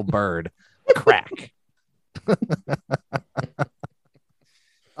beautiful bird. Crack.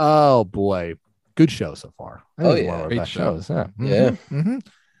 Oh boy, good show so far. Great shows. Yeah. Yeah.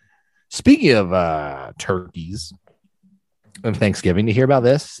 Speaking of turkeys and Thanksgiving, you hear about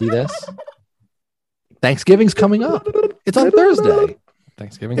this? See this? Thanksgiving's coming up. It's on Thursday.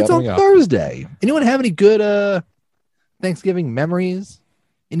 Thanksgiving. It's on Thursday. Anyone have any good Thanksgiving memories?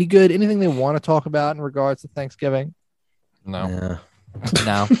 Anything they want to talk about in regards to Thanksgiving? No.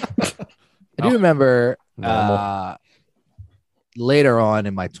 No. I do remember later on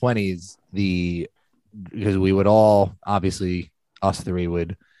in my 20s, because we would all, obviously, us three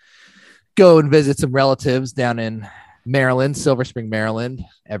would go and visit some relatives down in Maryland, Silver Spring, Maryland,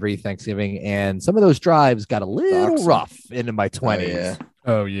 every Thanksgiving. And some of those drives got a little rough into my 20s.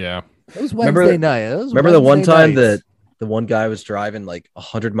 Oh, yeah. It was Wednesday night. Remember the one time that the one guy was driving like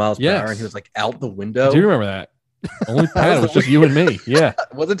 100 miles per hour and he was like out the window? I do remember that. Only Pat, it was just you and me. Yeah.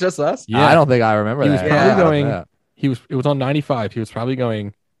 Was it just us? Yeah. I don't think I remember that. He was probably going, it was on 95. He was probably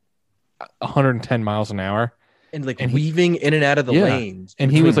going 110 miles an hour. And like weaving in and out of the lanes.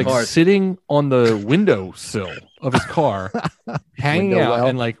 And he was like sitting on the windowsill of his car, hanging out.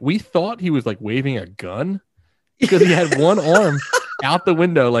 And like we thought he was like waving a gun because he had one arm out the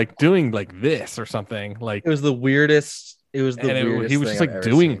window, like doing like this or something. Like it was the weirdest. It was the weirdest. He was just like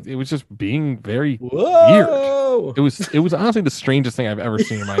doing. It was just being very weird. It was honestly the strangest thing I've ever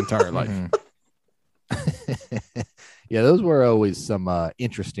seen in my entire life. Yeah, those were always some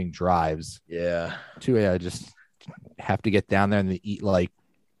interesting drives. Yeah, just have to get down there and eat like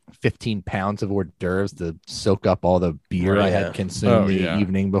 15 pounds of hors d'oeuvres to soak up all the beer I had consumed the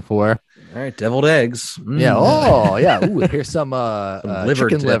evening before. All right, deviled eggs. Yeah. Oh, yeah. Ooh, here's some liver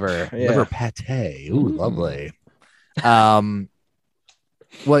chicken dip. liver pate. Ooh, lovely.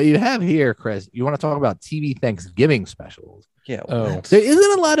 What you have here, Chris, you want to talk about TV Thanksgiving specials? Yeah. There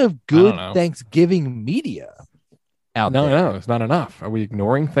isn't a lot of good Thanksgiving media out there. No, it's not enough. Are we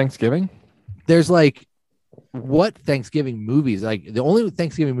ignoring Thanksgiving? There's like, what Thanksgiving movies? Like the only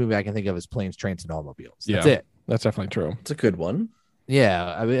Thanksgiving movie I can think of is Planes, Trains, and Automobiles. That's it. That's definitely true. It's a good one.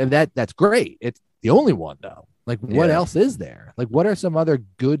 Yeah, I mean that's great. It's the only one though. Like, what else is there? Like, what are some other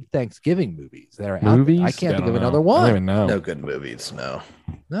good Thanksgiving movies that are out there? I can't think of another one. I don't even know. No good movies.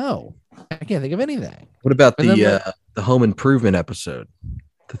 No. I can't think of anything. What about And then the Home Improvement episode?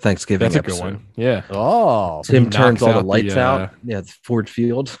 The Thanksgiving That's a episode. good one. Yeah. Oh, Tim He turns knocks all the out lights the, out. Yeah, it's Ford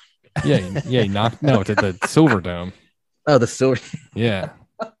Field. Yeah. He knocked. No, it's at the Silver Dome. Oh, the silver. Yeah.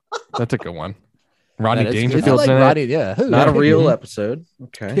 That's a good one. Rodney is it Dangerfield's like in Rodney? it. Yeah, who? Not a Can't real get- episode.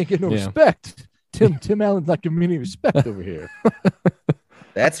 Okay. Can't get no Yeah. respect. Tim Allen's not giving me any respect over here.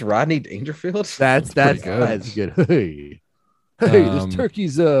 That's Rodney Dangerfield. That's pretty good. That's good. Hey, this Um,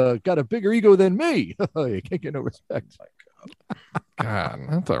 turkey's got a bigger ego than me. You can't get no respect. God,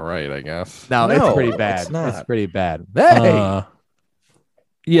 that's all right, I guess. No, No, it's pretty it's bad. not. It's pretty bad. Hey,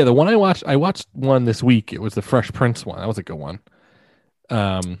 Yeah, the one I watched one this week. It was the Fresh Prince one. That was a good one.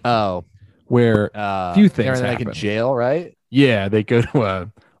 oh, Where few things they're like in happen. jail, right? yeah, they go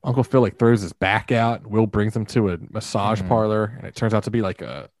to Uncle Phil like throws his back out. Will brings him to a massage Mhm. parlor, and it turns out to be like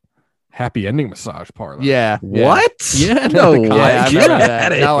a happy ending massage parlor. Yeah. What? Yeah, No the way. cops- Yeah, I Get remember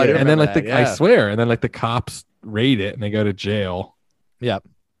that. outta No, I here. do and then remember like that, I yeah. swear, and then like the cops raid it and they go to jail. Yep.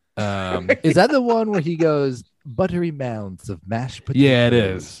 Um, Is that the one where he goes buttery mounds of mashed potatoes? yeah, it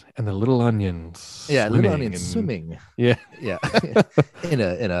is. And the little onions. Yeah, little swimming onions and- swimming. Yeah. Yeah. in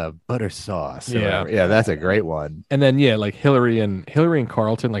a butter sauce. or Yeah. whatever. Yeah, that's a great one. And then yeah, like Hillary and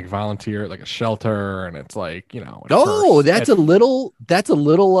Carlton like volunteer at like a shelter, and it's like, you know. at Oh, first- that's a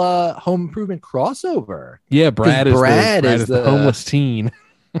little home improvement crossover. yeah. Brad is Brad Brad is is the the- homeless teen.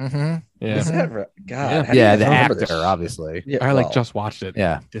 Mm-hmm. Yeah, Is that right? God. Yeah. how do you Yeah, the remember actor, this? obviously. Yeah, I like well, just watched it.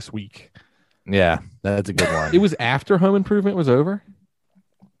 Yeah. This week. Yeah, that's a good one. It was after Home Improvement was over.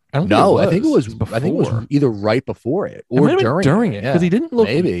 I don't no, think I think it was. before. I think it was either right before it It or might have been during it Yeah. because he didn't look.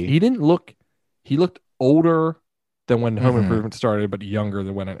 Maybe. he didn't look. He looked older than when Home Mhm. Improvement started, but younger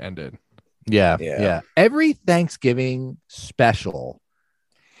than when it ended. Yeah, Yeah. yeah. Every Thanksgiving special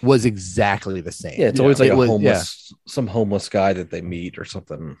was exactly the same. Yeah, it's Yeah. always like It a was- homeless, some homeless guy that they meet or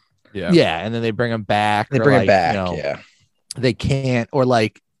something. Yeah, Yeah, and then they bring him back. They or, bring like, it back. you know, Yeah. they can't, or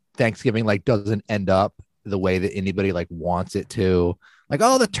like Thanksgiving like doesn't end up the way that anybody like wants it to. Like,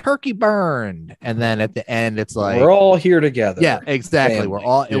 oh, the turkey burned, and then at the end, it's like, We're all here together. yeah, exactly. family. We're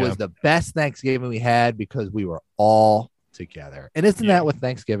all. It Yeah. was the best Thanksgiving we had because we were all together. And isn't Yeah. that what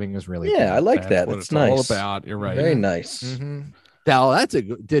Thanksgiving is really? Yeah, I like that. what That's it's all nice. about. You're right. Very nice. Mm-hmm. Now that's a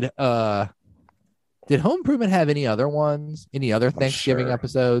good. Did Home Improvement have any other ones? Any other Thanksgiving sure.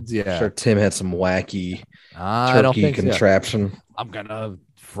 episodes? Yeah, I'm sure Tim had some wacky I don't turkey think so. contraption. I'm gonna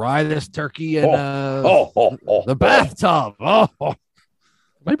fry this turkey in the bathtub. Oh,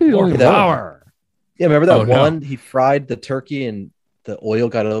 Might be the more only that- one. flour. Yeah, remember that Oh, no. one? He fried the turkey and the oil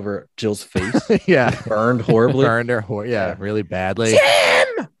got over Jill's face, Yeah, burned horribly. burned her. Yeah, really badly.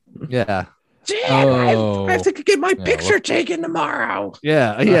 Tim! Yeah, Oh, I have to get my Yeah, picture well- taken tomorrow.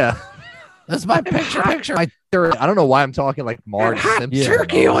 yeah. That's my picture. My third. I don't know why I'm talking like Marge Simpson. Yeah.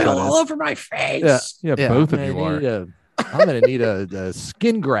 turkey all of a oil sudden. all over my face. yeah, Yeah, both I'm of you gonna are. need I'm gonna need a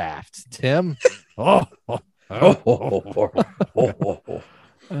skin graft, Tim. Oh,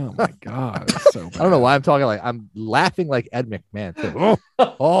 Oh my god, it's so bad. I don't know why I'm talking like I'm laughing like Ed McMahon. Too.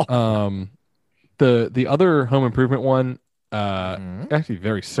 Oh, The other Home Improvement one, Mhm. actually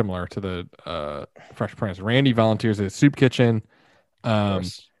very similar to the Fresh Prince. Randy volunteers at a soup kitchen.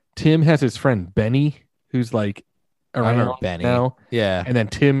 Tim has his friend Benny, who's like remember around Benny. now, yeah. and then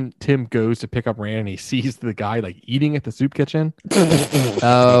Tim goes to pick up Randy, and he sees the guy like eating at the soup kitchen,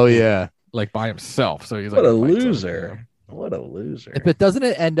 Oh yeah. like by himself. So he's What like, a fights over loser. What a loser. But doesn't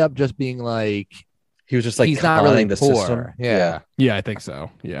it end up just being like He was just like he's not really conning the poor? system. Yeah. Yeah, I think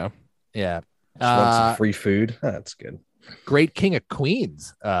so. Yeah, Yeah. Just want some Uh, free food. That's good. Great King of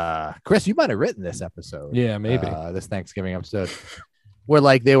Queens. Chris, you might have written this episode. yeah, maybe. This Thanksgiving episode where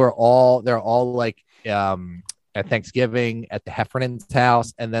like they're all like at Thanksgiving at the Heffernan's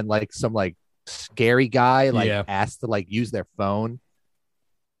house, and then like some like scary guy like Yeah. asked to like use their phone.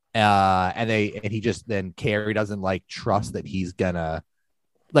 And he just then Carrie doesn't like trust that he's gonna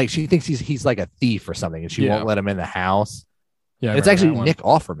like she thinks he's like a thief or something, and she Yeah. won't let him in the house. Yeah, I It's remember actually that one. Nick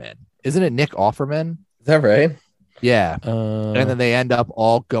Offerman, isn't it? Nick Offerman. Is that right? Yeah. Uh, And then they end up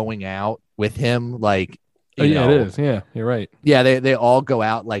all going out with him, like oh, you yeah, know, it is. Yeah, you're right. yeah, they all go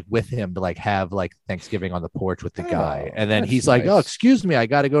out like with him to like have like Thanksgiving on the porch with the guy, Oh, and then that's he's like, "Oh, nice. excuse me, I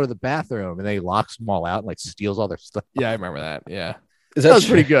got to go to the bathroom," and then he locks them all out and like steals all their stuff. Yeah, I remember that. Yeah. Is That was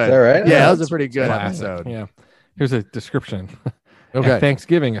pretty good. Is that right? Yeah, that Oh, was a pretty good Classic. episode. Yeah. Here's a description. Okay, At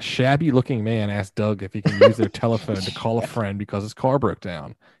Thanksgiving, a shabby-looking man asked Doug if he can use their telephone to call a friend because his car broke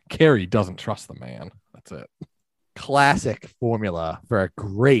down. Carrie doesn't trust the man. That's it. classic formula for a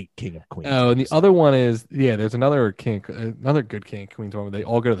great King of Queens. Oh, and the episode. other one is there's another good King of Queens one where they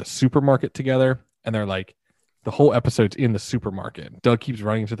all go to the supermarket together and they're like the whole episode's in the supermarket. Doug keeps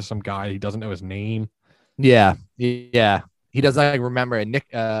running into some guy. He doesn't know his name. Yeah. He doesn't like remember it. Nick.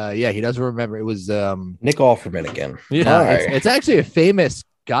 He doesn't remember. It was Nick Offerman again. Yeah. All right. it's actually a famous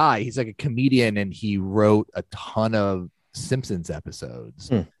guy. He's like a comedian, and he wrote a ton of Simpsons episodes.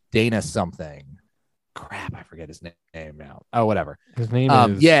 Dana something. Crap, I forget his name now. Oh, whatever. His name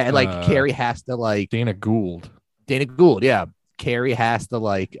is Carrie has to like Dana Gould. Yeah. Carrie has to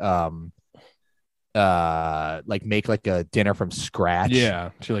like make like a dinner from scratch.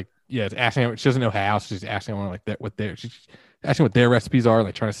 Yeah. It's asking. She doesn't know how. So she's asking them like that. She's asking what their recipes are,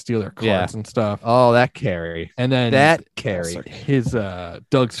 like trying to steal their cards and stuff. Oh, that Carrie. And then Carrie. His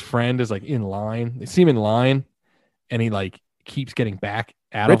Doug's friend is like in line. They see him in line, and he like keeps getting back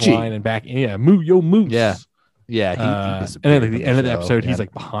out Richie. of line and back. Yeah, moose. Yeah. He And then at the end of the episode, he's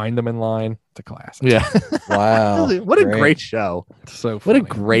like behind them in line. It's a classic. yeah. Wow. What a great show. So What a funny.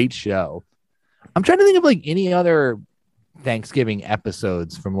 great show. I'm trying to think of like any other Thanksgiving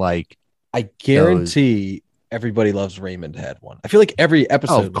episodes from like I guarantee Everybody Loves Raymond had one. I feel like every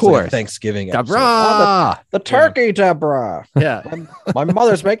episode of was course. like a Thanksgiving episode. Deborah. The turkey, Deborah. Yeah. My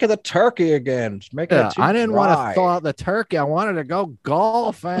mother's making the turkey again. She's making it too I didn't want dry. to thaw out the turkey. I wanted to go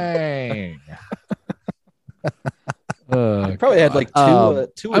golfing. He probably had like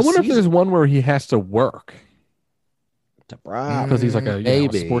two. I wonder if there's one where he has to work Deborah. because he's like a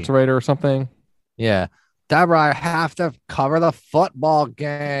Maybe. sports writer or something. Yeah. Deborah, I have to cover the football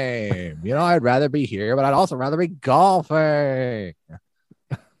game. I'd rather be here, but I'd also rather be golfing.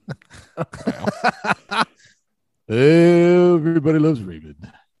 Everybody loves Raymond.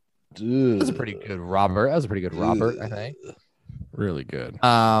 That was a pretty good Robert. I think. Really good.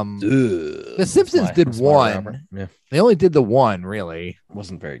 The Simpsons did one. Yeah, They only did the one, really.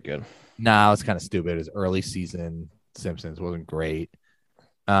 wasn't very good. Nah, it was kind of stupid. It was early season Simpsons. Wasn't great.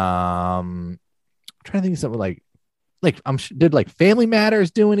 I'm trying to think of something like did like Family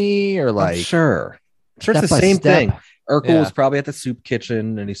Matters do any or like I'm sure it's the Step by same Step? thing. Urkel Yeah. was probably at the soup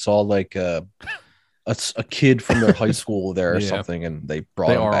kitchen and he saw like a kid from their high school there or Yeah. something, and they brought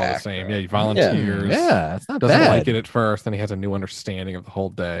They him are all the back. same. Yeah, he volunteers. Yeah, it's not Doesn't bad. like it at first, then he has a new understanding of the whole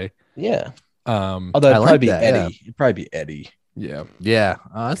day. Yeah. Um, Although I it'd like probably be that, Eddie. It'd probably be Eddie. yeah, Yeah,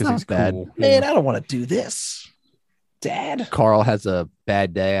 that's because not he's bad. cool. Man, I don't want to do this, Dad. Carl has a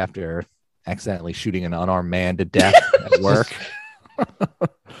bad day after accidentally shooting an unarmed man to death at work.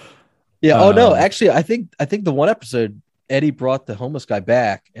 Yeah. Oh no, actually, I think the one episode Eddie brought the homeless guy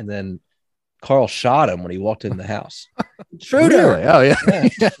back, and then Carl shot him when he walked in the house. Shooter. Really? Oh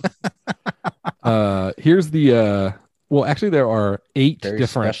yeah. Here's the well, actually, there are eight Very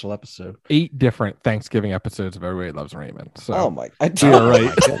different special episode. Thanksgiving episodes of Everybody Loves Raymond. So Oh my! you're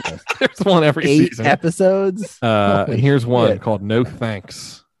right. There's one every 8 season. episodes. And Holy here's one shit. called No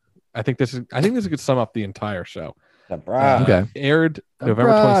Thanks. I think this could sum up the entire show. Deborah. Okay. Aired November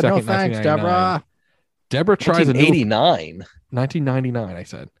Deborah, 22nd, no thanks, 1999. Deborah. Deborah tries a new 1989. 1999. I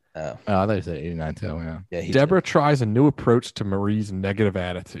said Oh, Oh, I thought you said 89 too. Yeah. yeah. He Deborah tries a new approach to Marie's negative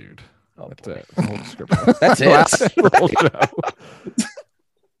attitude. did. Oh, That's boy. it. The whole description. That's Wow. it. The whole show.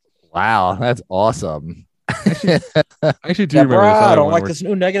 Wow, that's awesome. I actually do remember Deborah, this I other don't one like where, this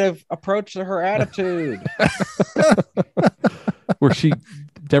new negative approach to her attitude. where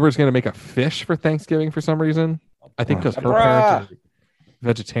Deborah's going to make a fish for Thanksgiving for some reason. I think because her Deborah. parents are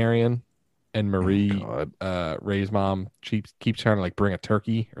vegetarian, and Marie, God. Ray's mom, keeps trying to like bring a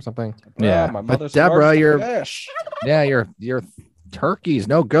turkey or something. Yeah, my but mother's Deborah, allergic to you're fish. yeah, your turkey's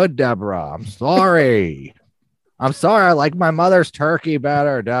no good, Deborah. I'm sorry. I'm sorry. I like my mother's turkey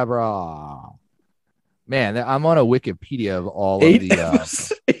better, Deborah. Man, I'm on a Wikipedia of all of Eight,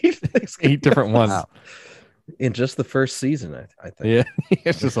 the. Eight different ones. Wow. in just the first season. I think. Yeah,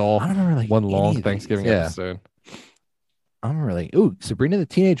 it's just all I don't remember like one any long of these. Thanksgiving Yeah, episode. I'm really. Ooh, Sabrina the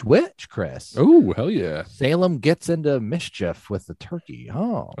Teenage Witch, Chris. Oh, hell yeah. Salem gets into mischief with the turkey.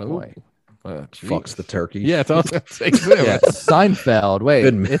 Oh boy. Fucks the turkey. Yeah, it's awesome. Yeah, Seinfeld. Wait,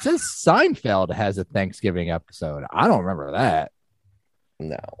 Good man. it says Seinfeld has a Thanksgiving episode. I don't remember that.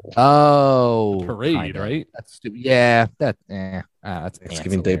 No. Oh, Parade, kinda. right? That's stupid. Yeah, that's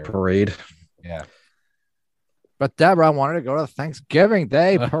Thanksgiving Day ancillary. parade. Yeah. But Deborah wanted to go to the Thanksgiving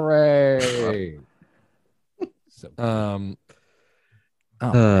Day parade. So, Um,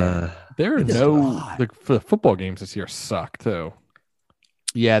 oh, man. there are It's no odd. the football games this year suck too.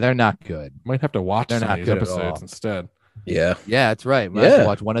 Yeah, they're not good. Might have to watch They're some not of these good at episodes all. instead. Yeah. Yeah, that's right. We have to Yeah.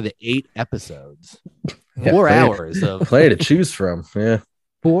 watch one of the 8 episodes. Yeah, 4 plenty- hours of Plenty to choose from. Yeah.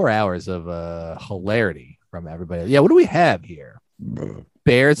 4 hours of hilarity from everybody. Yeah, what do we have here?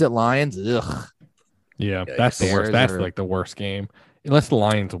 Bears at Lions. Ugh. Yeah, Yeah, that's the Bears worst. That's are- like the worst game. Unless the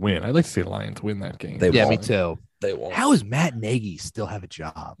Lions win. I'd like to see the Lions win that game. They Yeah, won't. me too. They won't. How does Matt Nagy still have a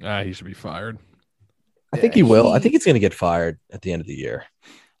job? He should be fired. I think he will. I think he's going to get fired at the end of the year.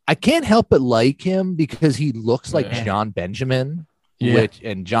 I can't help but like him because he looks like Yeah. John Benjamin, Yeah.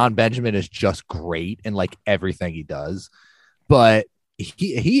 and John Benjamin is just great in like everything he does. But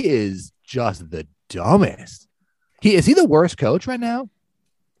he is just the dumbest. Is he the worst coach right now?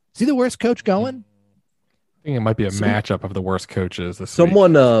 Is he the worst coach going? I think it might be a matchup of the worst coaches this week.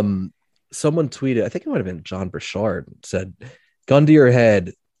 Someone tweeted, I think it might have been John Burchard, said, gun to your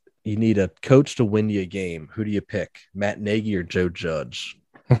head, you need a coach to win you a game. Who do you pick, Matt Nagy or Joe Judge?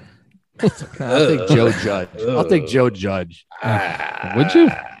 I'll take Joe Judge. I'll take Joe Judge. Would you?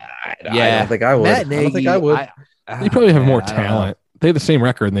 I Yeah. don't think I would. Matt I don't think Nagy, I would. They probably have more I don't know. talent. They have the same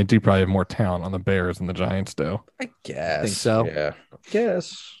record, and they do probably have more talent on the Bears than the Giants do. I guess. Think so? Yeah.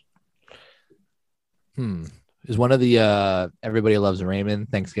 Guess. Is one of the Everybody Loves Raymond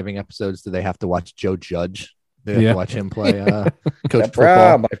Thanksgiving episodes? Do they have to watch Joe Judge? They have Yeah. to watch him play coach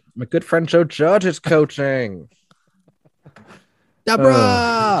Deborah, football. my good friend Joe Judge is coaching.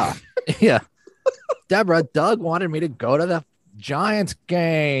 Deborah, yeah, Deborah. Doug wanted me to go to the Giants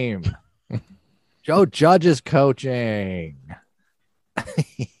game. Joe Judge is coaching.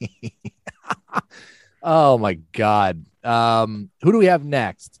 Oh my God. Who do we have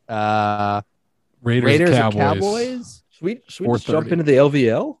next? Raiders Cowboys. and Cowboys. Should we just 4:30. jump into the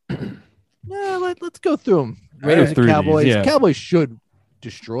LVL? Yeah, let's go through them. Raiders and through these, Cowboys. yeah. Cowboys should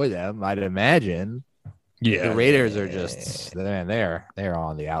destroy them, I'd imagine. Yeah. The Raiders are just they're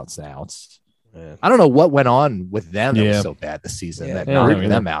on the outs and outs. Yeah. I don't know what went on with them that Yeah. was so bad this season Yeah. that Yeah, knocked I mean,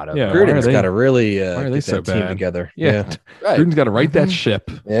 them out of yeah, it. Why are Gruden's they- got to really why are they get so that team bad? together. Yeah. Right. Gruden's got to right that ship.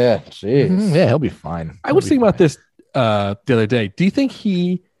 Yeah. Jeez. Yeah, he'll be fine. I was thinking about this the other day. Do you think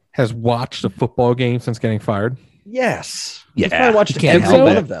he has watched a football game since getting fired? Yes. Yeah, He's probably watched you can't every help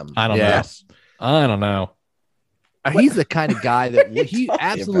one it. of them. I don't Yeah. know. I don't know. He's the kind of guy that he talking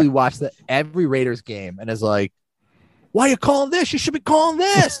absolutely watched every Raiders game and is like, "Why are you calling this? You should be calling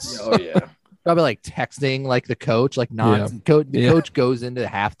this." Oh yeah. Probably like texting like the coach, like not the coach goes into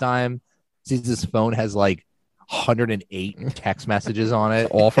halftime, sees his phone has like 108 text messages on it.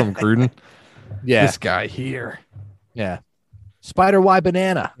 All from Gruden. Yeah, This guy here. yeah. Spider Y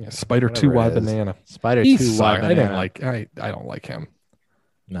banana. Yeah, Spider Whatever 2Y it is. banana. Spider He 2 Y sucked. banana. I don't like him.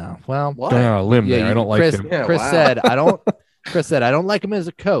 No. Well, Why? Going on a limb there. you- I don't like Chris, him. Yeah, Chris wow. said I don't. Chris said I don't like him as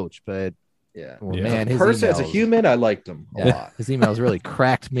a coach, but Yeah. Yeah. man, his Person as a emails- human, I liked him a yeah, lot. his emails really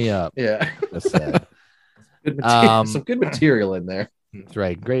cracked me up. Yeah. Chris said. Good material, Um, some good material in there. That's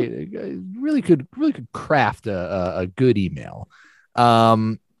right. Great. Really could craft a good email.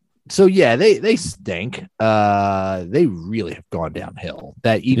 So yeah, they stink. They really have gone downhill.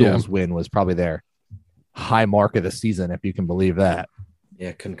 That Eagles win was probably their high mark of the season, if you can believe that.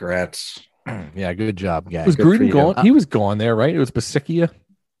 Yeah. Congrats. Yeah, good job, guys. Was good for Gruden you. gone? He was gone there, right? It was Basikia.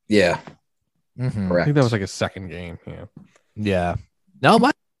 Yeah. Mhm. I Correct. think that was like a second game. Yeah. Yeah. No,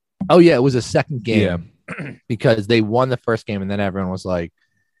 oh yeah, it was a second game because they won the first game, and then everyone was like,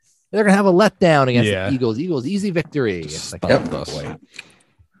 they're gonna have a letdown against Yeah. the Eagles. Eagles easy victory. Just It's like, stomped oh, us. boy.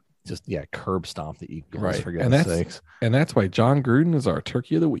 Just curb stomp the Eagles Right. for And goodness that's- sakes. And that's why John Gruden is our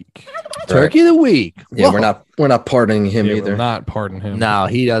turkey of the week. Turkey of the week. Yeah. Whoa. We're not pardoning him Yeah, either. will not pardon him. No,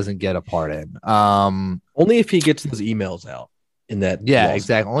 he doesn't get a part in. Only if he gets those emails out in that. Yeah, lawsuit.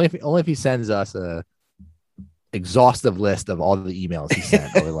 exactly. Only if he sends us a exhaustive list of all the emails he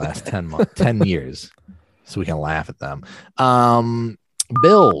sent over the last 10 years, so we can laugh at them.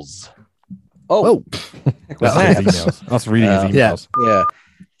 Bills. Oh, That's Relax. his emails. I was reading his Yeah. emails. yeah.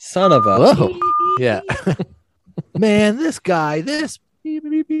 Son of a. Whoa. Yeah. Man, this guy, this beep,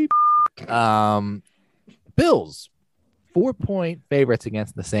 beep, beep. Bills 4-point favorites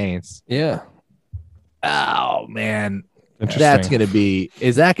against the Saints. Yeah. Oh man, Interesting. that's gonna be.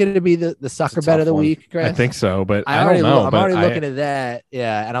 Is that gonna be the sucker It's a bet of tough the one. week, Chris? I think so, but I, already don't know. I'm but already I- looking at that.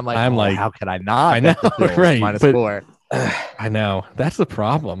 Yeah, and I'm like, I'm like, how can I not? I know, bet the Bills right, minus but- 4. I know. That's the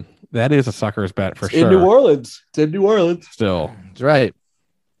problem. That is a sucker's bet for It's sure. in New Orleans. It's in New Orleans. Still. That's right.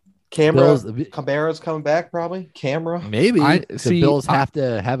 Camera. Bills, Camara's coming back probably. Camera. maybe I- the see, Bills I- have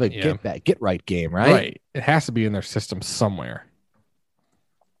to have a Yeah. get right game, right? It has to be in their system somewhere.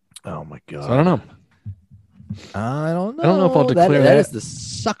 Oh my god. So I don't know. I don't know. I don't know if I'll declare that that. is the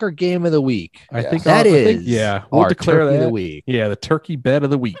sucker game of the week. I Yeah. think That I think- is yeah. We'll our declare turkey of that. the week. Yeah, the turkey bet of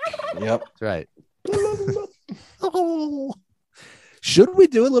the week. Yep. That's right. Should we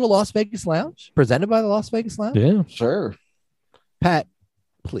do a little Las Vegas Lounge presented by the Las Vegas Lounge? Yeah. Sure. Pat,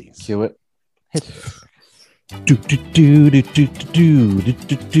 please. Cue it. Hit it.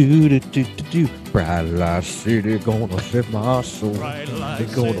 Bright light city gonna set my soul. They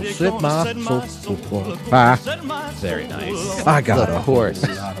gonna set my soul on fire. Very nice. I got Of a course.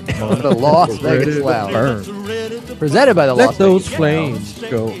 The Las Vegas Lounge. burn. Presented by the Let Las those Vegas flames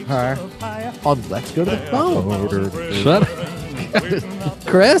go high. Lounge. On Let's Go to the Phone. Shut up.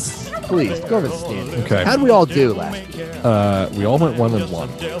 Chris, please go over the standings. Okay. How'd we all do last week? We all went 1-1.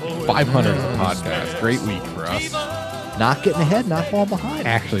 500 in the podcast. Great week for us. Not getting ahead, not falling behind.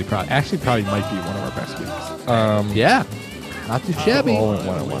 Actually, probably might be one of our best weeks. Yeah. Not too shabby. All went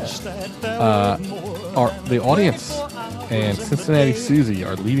 1-1. The audience and Cincinnati Susie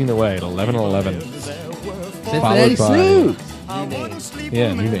are leading the way at 11-11. Cincinnati followed by- Suits.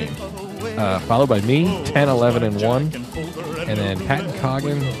 Yeah, new name. Followed by me, 10-11-1, and then Pat and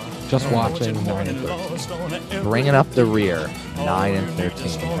Coggin just watching 9-13. Bringing up the rear.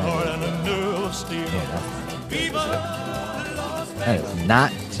 9-13. That is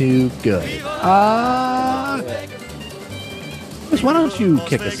not too good. Chris, why don't you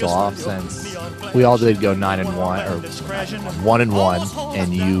kick us off since we all did go 9-1 or 1-1,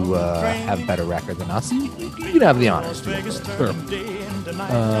 and you have a better record than us? You can have the honors. Sure.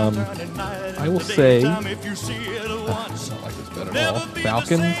 I will say, I don't like this bet at all.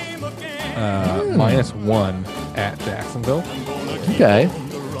 Falcons -1 at Jacksonville, Okay.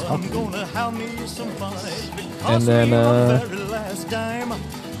 and then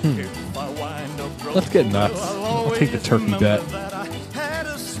let's get nuts. I'll take the turkey bet.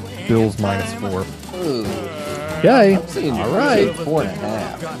 Bills -4. Okay. All right.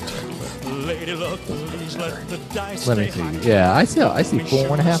 4.5. Let me see. Yeah, I see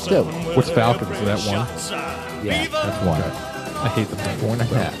 4.5 too. What's Falcons? Is that one? Yeah, that's one. I hate the bet.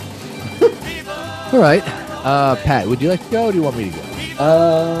 4.5. All right. Pat, would you like to go or do you want me to go?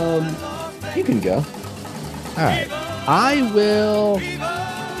 You can go. All right. I will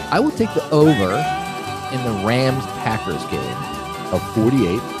take the over in the Rams-Packers game of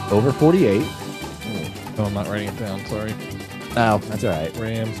 48. Over 48. Oh, I'm not writing it down. Sorry. Oh, that's all right.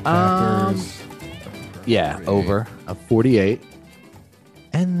 Rams, Packers. Yeah, 48. over of 48.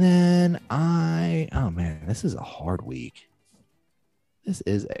 And then oh man, this is a hard week. This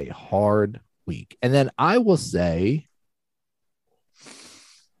is a hard week. And then I will say,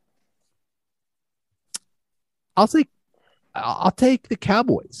 I'll take the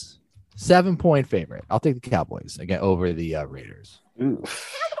Cowboys. 7-point favorite. I'll take the Cowboys again over the Raiders.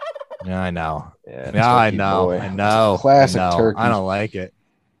 Oof. Yeah, I know. Yeah, Yeah, I turkey know. boy. I know. Classic I know. turkey. I don't like it.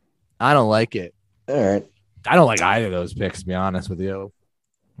 I don't like it. All right. I don't like either of those picks, to be honest with you.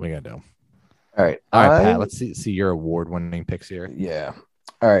 What are you gonna do? All right. All right, Pat. Let's see your award-winning picks here. Yeah.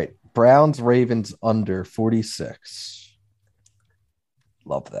 All right. Browns, Ravens under 46.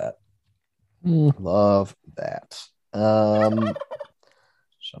 Love that. Love that.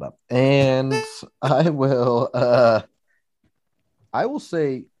 Shut up. And I will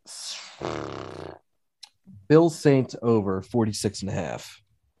say Bill Saints over 46.5.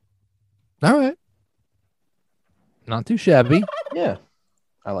 All right. Not too shabby. Yeah.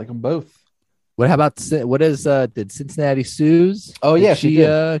 I like them both. How about did Cincinnati Suze? Oh, did yeah, she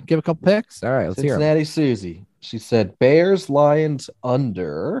did. give a couple picks? All right, let's hear 'em. Cincinnati Susie. She said Bears, Lions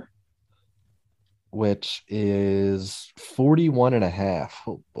under, which is 41.5.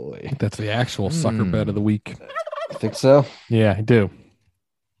 Oh boy. That's the actual sucker bet of the week. I think so. Yeah, I do.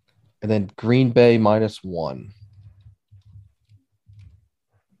 And then Green Bay -1.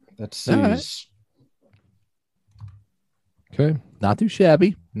 That's All right. Suze. Okay. Not too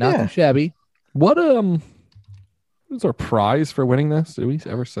shabby. Not Yeah. too shabby. What was our prize for winning this? Did we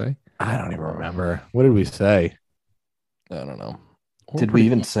ever say? I don't even remember. What did we say? I don't know. Did we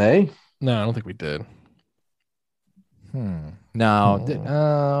even say? No, I don't think we did. No.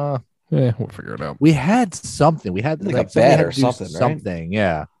 Yeah, we'll figure it out. We had something. We had Like a somebody bet had or to do something, right? Something,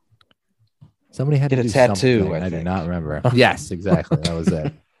 yeah. Somebody had Get to a do tattoo, something. I I do think. not remember. Yes, exactly. That was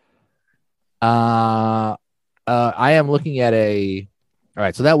it. I am looking at all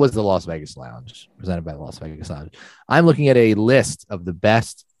right, so that was the Las Vegas Lounge, presented by the Las Vegas Lounge. I'm looking at a list of the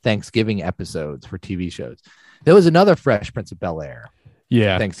best Thanksgiving episodes for TV shows. There was another Fresh Prince of Bel-Air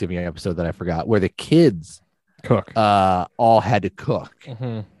Yeah, Thanksgiving episode that I forgot, where the kids cook. all had to cook.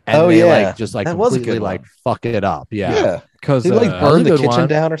 Mhm. And Oh, they yeah. just That was a completely good one. like fuck it up. Yeah. Because Did he that burn was a the good kitchen one.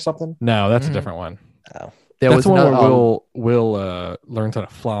 down or something? no, that's Mhm. a different one. There That's was the one another where Will learns how to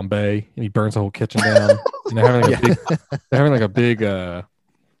flambe and he burns the whole kitchen down. And they're having like a big dinner.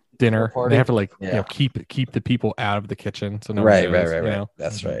 And Party? they have to Yeah. keep the people out of the kitchen. So no Right. one knows, you know?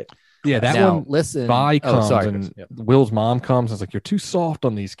 That's right. Yeah, that now, one. listen. Vi comes sorry, and Chris. Yep. Will's mom comes and is like, "You're too soft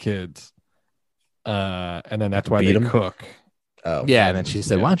on these kids." And then that's why Beat they 'em? cook. Oh, Yeah, and then she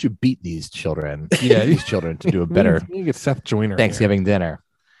said, Yeah. "Why don't you beat these children? Yeah. These children to do a better You get Seth Joyner. Thanksgiving dinner."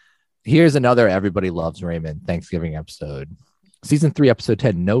 Here's another Everybody Loves Raymond Thanksgiving episode. Season 3, episode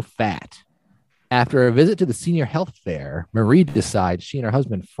 10, No Fat. After a visit to the senior health fair, Marie decides she and her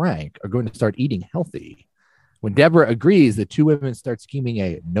husband, Frank, are going to start eating healthy. When Deborah agrees, the two women start scheming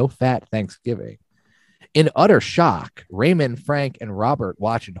a no-fat Thanksgiving. In utter shock, Raymond, Frank, and Robert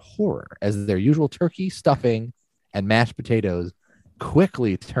watch in horror as their usual turkey, stuffing, and mashed potatoes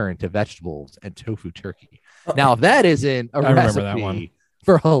quickly turn to vegetables and tofu turkey. Now, if that isn't a I remember that recipe one.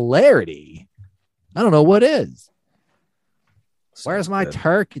 for hilarity, I don't know what is. so Where's my good.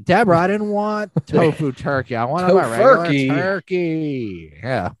 turkey? Deborah, I didn't want tofu turkey. I wanted my regular Tofurkey. turkey.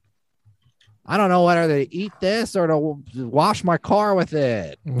 Yeah. I don't know whether to eat this or to wash my car with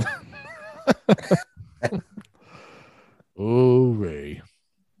it. Oh, Ray.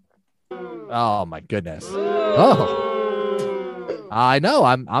 Oh my goodness. Oh. I know.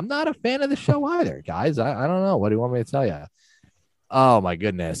 I'm not a fan of the show either, guys. I don't know. What do you want me to tell you? Oh my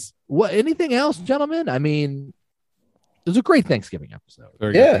goodness. What anything else, gentlemen? I mean, it was a great Thanksgiving episode.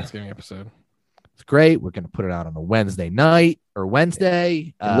 Very good Yeah. Thanksgiving episode. It's great. We're going to put it out on a Wednesday night or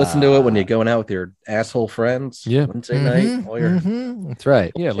Wednesday. And listen to it when you're going out with your asshole friends. Yeah. Wednesday night. While you're That's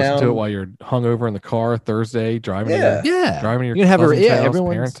right. Yeah, listen to it Town. while you're hungover in the car Thursday, driving Yeah. to your, Yeah. driving to your You can have cousin's house,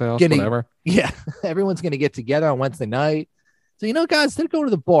 everyone's parents' house, gonna- whatever. Yeah. Everyone's going to get together on Wednesday night. So, guys, instead of going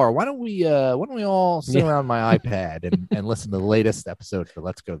to the bar, why don't we all sit Yeah. around my iPad and listen to the latest episode for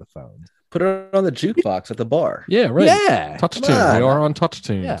Let's Go to the Phone? put it on the jukebox at the bar. Yeah, right. Yeah. Touch Come Tune. on. We are on Touch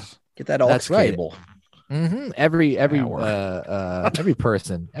Tunes. Yeah. Get that aux That's right. cable. Every Hour. every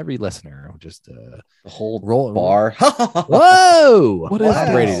person, every listener will just The whole roll bar. Whoa! What is Tom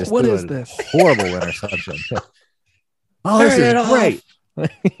this? Brady just What threw is a this? Horrible interception. Oh, this Turn it is off.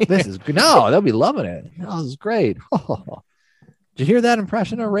 great. This is good. No, they'll be loving it. No, this is great. Did you hear that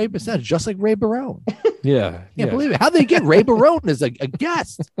impression of Ray Bissett? Just like Ray Barone. Yeah. Can't believe it. How'd they get Ray Barone as a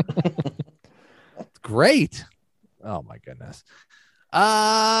guest? It's great. Oh my goodness.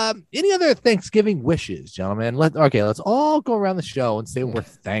 Any other Thanksgiving wishes, gentlemen? Let's all go around the show and say what we're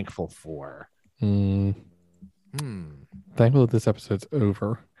thankful for. Mm, Hmm. thankful that this episode's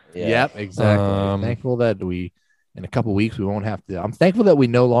over. Yeah. Yep, exactly. Thankful that in a couple weeks we won't have to. I'm thankful that we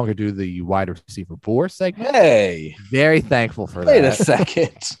no longer do the wide receiver 4 segment. Hey, Very thankful for wait a that.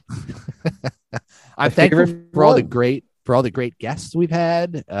 second. I'm thankful favorite for all the one. great guests we've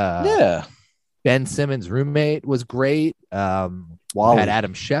had. Yeah. Ben Simmons' roommate was great. We Wally. had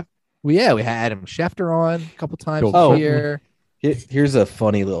Adam Schefter. We had Adam Schefter on a couple times Bill here. Here's a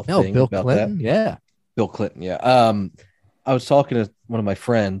funny little No, thing Bill about Clinton. that. Yeah. Bill Clinton. Yeah. I was talking to one of my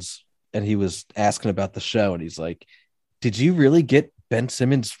friends, and he was asking about the show, and he's like, "Did you really get Ben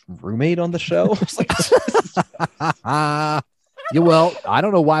Simmons' roommate on the show?" I was like, Yeah, well, I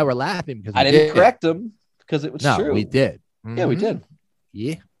don't know why we're laughing because I we didn't did. correct him because it was No, true. we did. Yeah, we Mhm.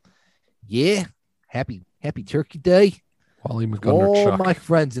 did. Yeah. Happy Turkey Day. Wally All McGunderchuck. my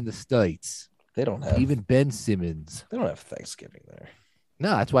friends in the States, They don't have. even Ben Simmons. They don't have Thanksgiving there.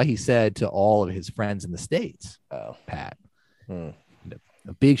 No, that's why he said to all of his friends in the States, Oh. Pat, Hmm.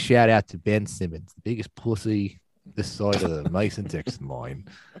 a big shout out to Ben Simmons, the biggest pussy this side of the Mason Dixon line.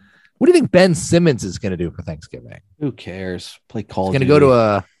 What do you think Ben Simmons is going to do for Thanksgiving? Who cares? Play Call He's of going Duty.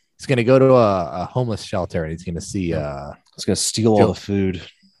 to go to a homeless shelter and he's going to see He's gonna steal Joe- all the food.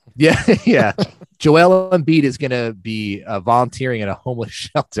 yeah. Joel Embiid is going to be volunteering at a homeless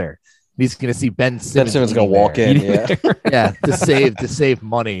shelter. He's going to see Ben Ben Simmons. Simmons gonna eating walk there. in. Yeah. Yeah, to save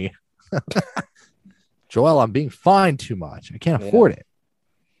money. Joel, I'm being fined too much. I can't Yeah. afford it.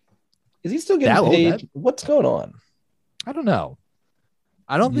 Is he still getting That- paid? that- What's going on? I don't know.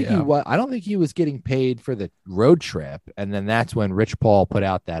 I don't think Yeah. I don't think he was getting paid for the road trip, and then that's when Rich Paul put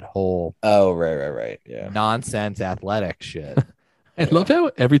out that whole Oh, right. Yeah. nonsense athletic shit. I love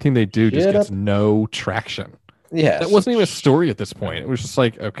how everything they do just Shut gets up. no traction. Yeah. That wasn't even a story at this point. It was just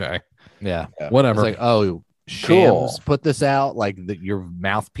like, okay, Yeah, Yeah. whatever. it's like, oh, Shams put this out, like your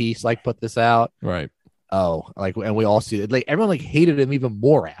mouthpiece, like put this out. right. Oh, like, and we all see it. Like everyone like hated him even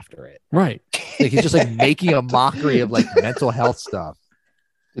more after it. Right. Like he's just like making a mockery of like mental health stuff.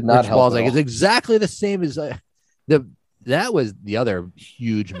 Did not Rich help. Paul's at like all. it's exactly the same as that was the other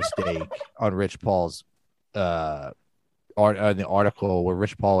huge mistake on Rich Paul's the article where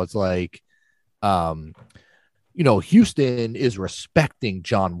Rich Paul is like, Houston is respecting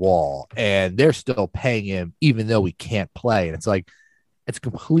John Wall and they're still paying him even though he can't play, and it's like it's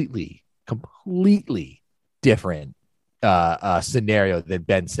completely different scenario than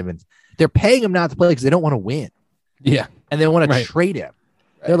Ben Simmons. They're paying him not to play because they don't want to win Yeah. and they want to Right. trade him.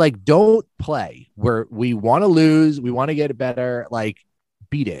 They're like, don't play. We want to lose. We want to get it better. Like,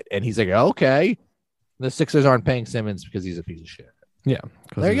 beat it. And he's like, okay. The Sixers aren't paying Simmons because he's a piece of shit. Yeah.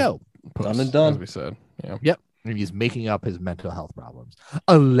 There you go. Done and done. As we said. Yeah. Yep. And he's making up his mental health problems.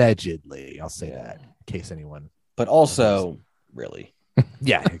 Allegedly. I'll say that in case anyone. But also, really.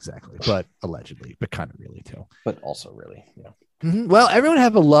 Yeah, exactly. But allegedly, but kind of really too. But also, really. Yeah. Well, everyone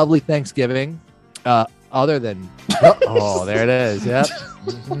have a lovely Thanksgiving. Other than, oh, there it is. Yep.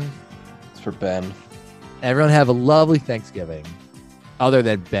 It's for Ben. Everyone have a lovely Thanksgiving. Other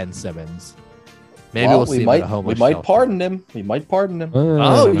than Ben Simmons. Maybe we'll see him at a homeless We might shelter. pardon him. We might pardon him. I Oh,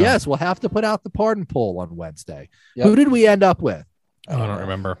 don't know. yes. We'll have to put out the pardon poll on Wednesday. Yep. Who did we end up with? I don't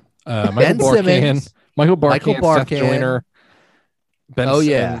remember. Ben Michael Simmons. Michael Barkan, Michael Seth Barkan. Joyner, Ben Oh,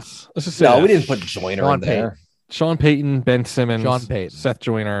 yeah. Simmons. Let's just say No, that. we didn't put Joyner Sean in there. Sean Payton, Ben Simmons, Sean Payton. Seth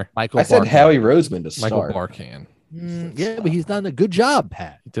Joyner, Michael I said Barkan. Howie Roseman to Michael start. Barkan. Yeah, but he's done a good job,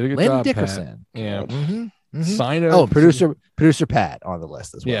 Pat. Did a good Lynn job, Dickerson. Pat. Yeah. Mm-hmm. Sign Oh, producer Pat on the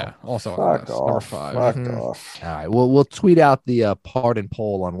list as well. Yeah. Also on Fuck this, number off. 5. Fuck Mhm. off. All right. We'll tweet out the pardon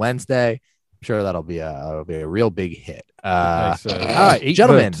poll on Wednesday. I'm sure that'll be a real big hit. Nice, all right, 8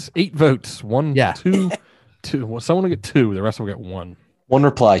 gentlemen. votes. 8 votes. 1, Yeah. 2, 2. Well, someone will get 2. The rest will get 1. One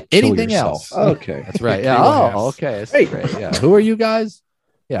reply. Kill Anything yourself. else? Okay. That's right. Okay, Yeah. yes. Oh, okay. That's Hey. great. Yeah. Who are you guys?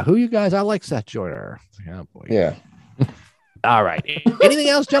 Yeah. Who are you guys? I like Seth Joyner. Oh, boy. Yeah. All right. Anything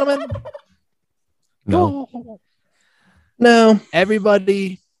else, gentlemen? No. No.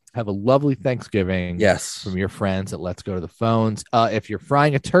 Everybody have a lovely Thanksgiving. Yes. From your friends at Let's Go to the Phones. If you're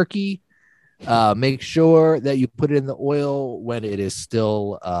frying a turkey, make sure that you put it in the oil when it is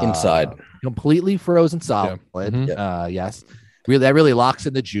still Inside. completely frozen solid. Mhm. Yes. Really, that really locks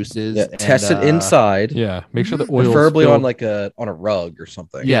in the juices. Yeah. and, Test it inside. Yeah. Make sure the oil Preferably on on a rug or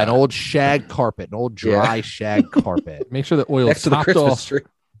something. Yeah, an old shag carpet, an old dry shag carpet. Make sure the oil Next is to the topped Christmas off, tree.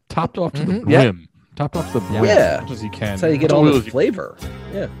 topped off to the Mhm. Yeah. brim. Topped off to the brim Yeah. as much as you can. That's how you get Much all oil the as you- flavor.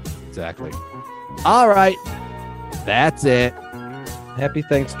 Yeah. Exactly. All right. That's it. Happy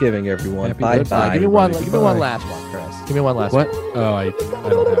Thanksgiving, everyone. Happy Bye Thanksgiving. bye. Give me one. everybody. Give me one Goodbye. last one, Chris. Give me one last What? one. Oh, I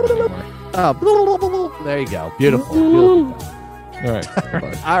don't have it anymore. Oh, there you go. Beautiful. Beautiful. All right.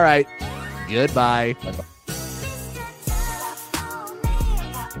 Goodbye. All right. Goodbye. Bye-bye.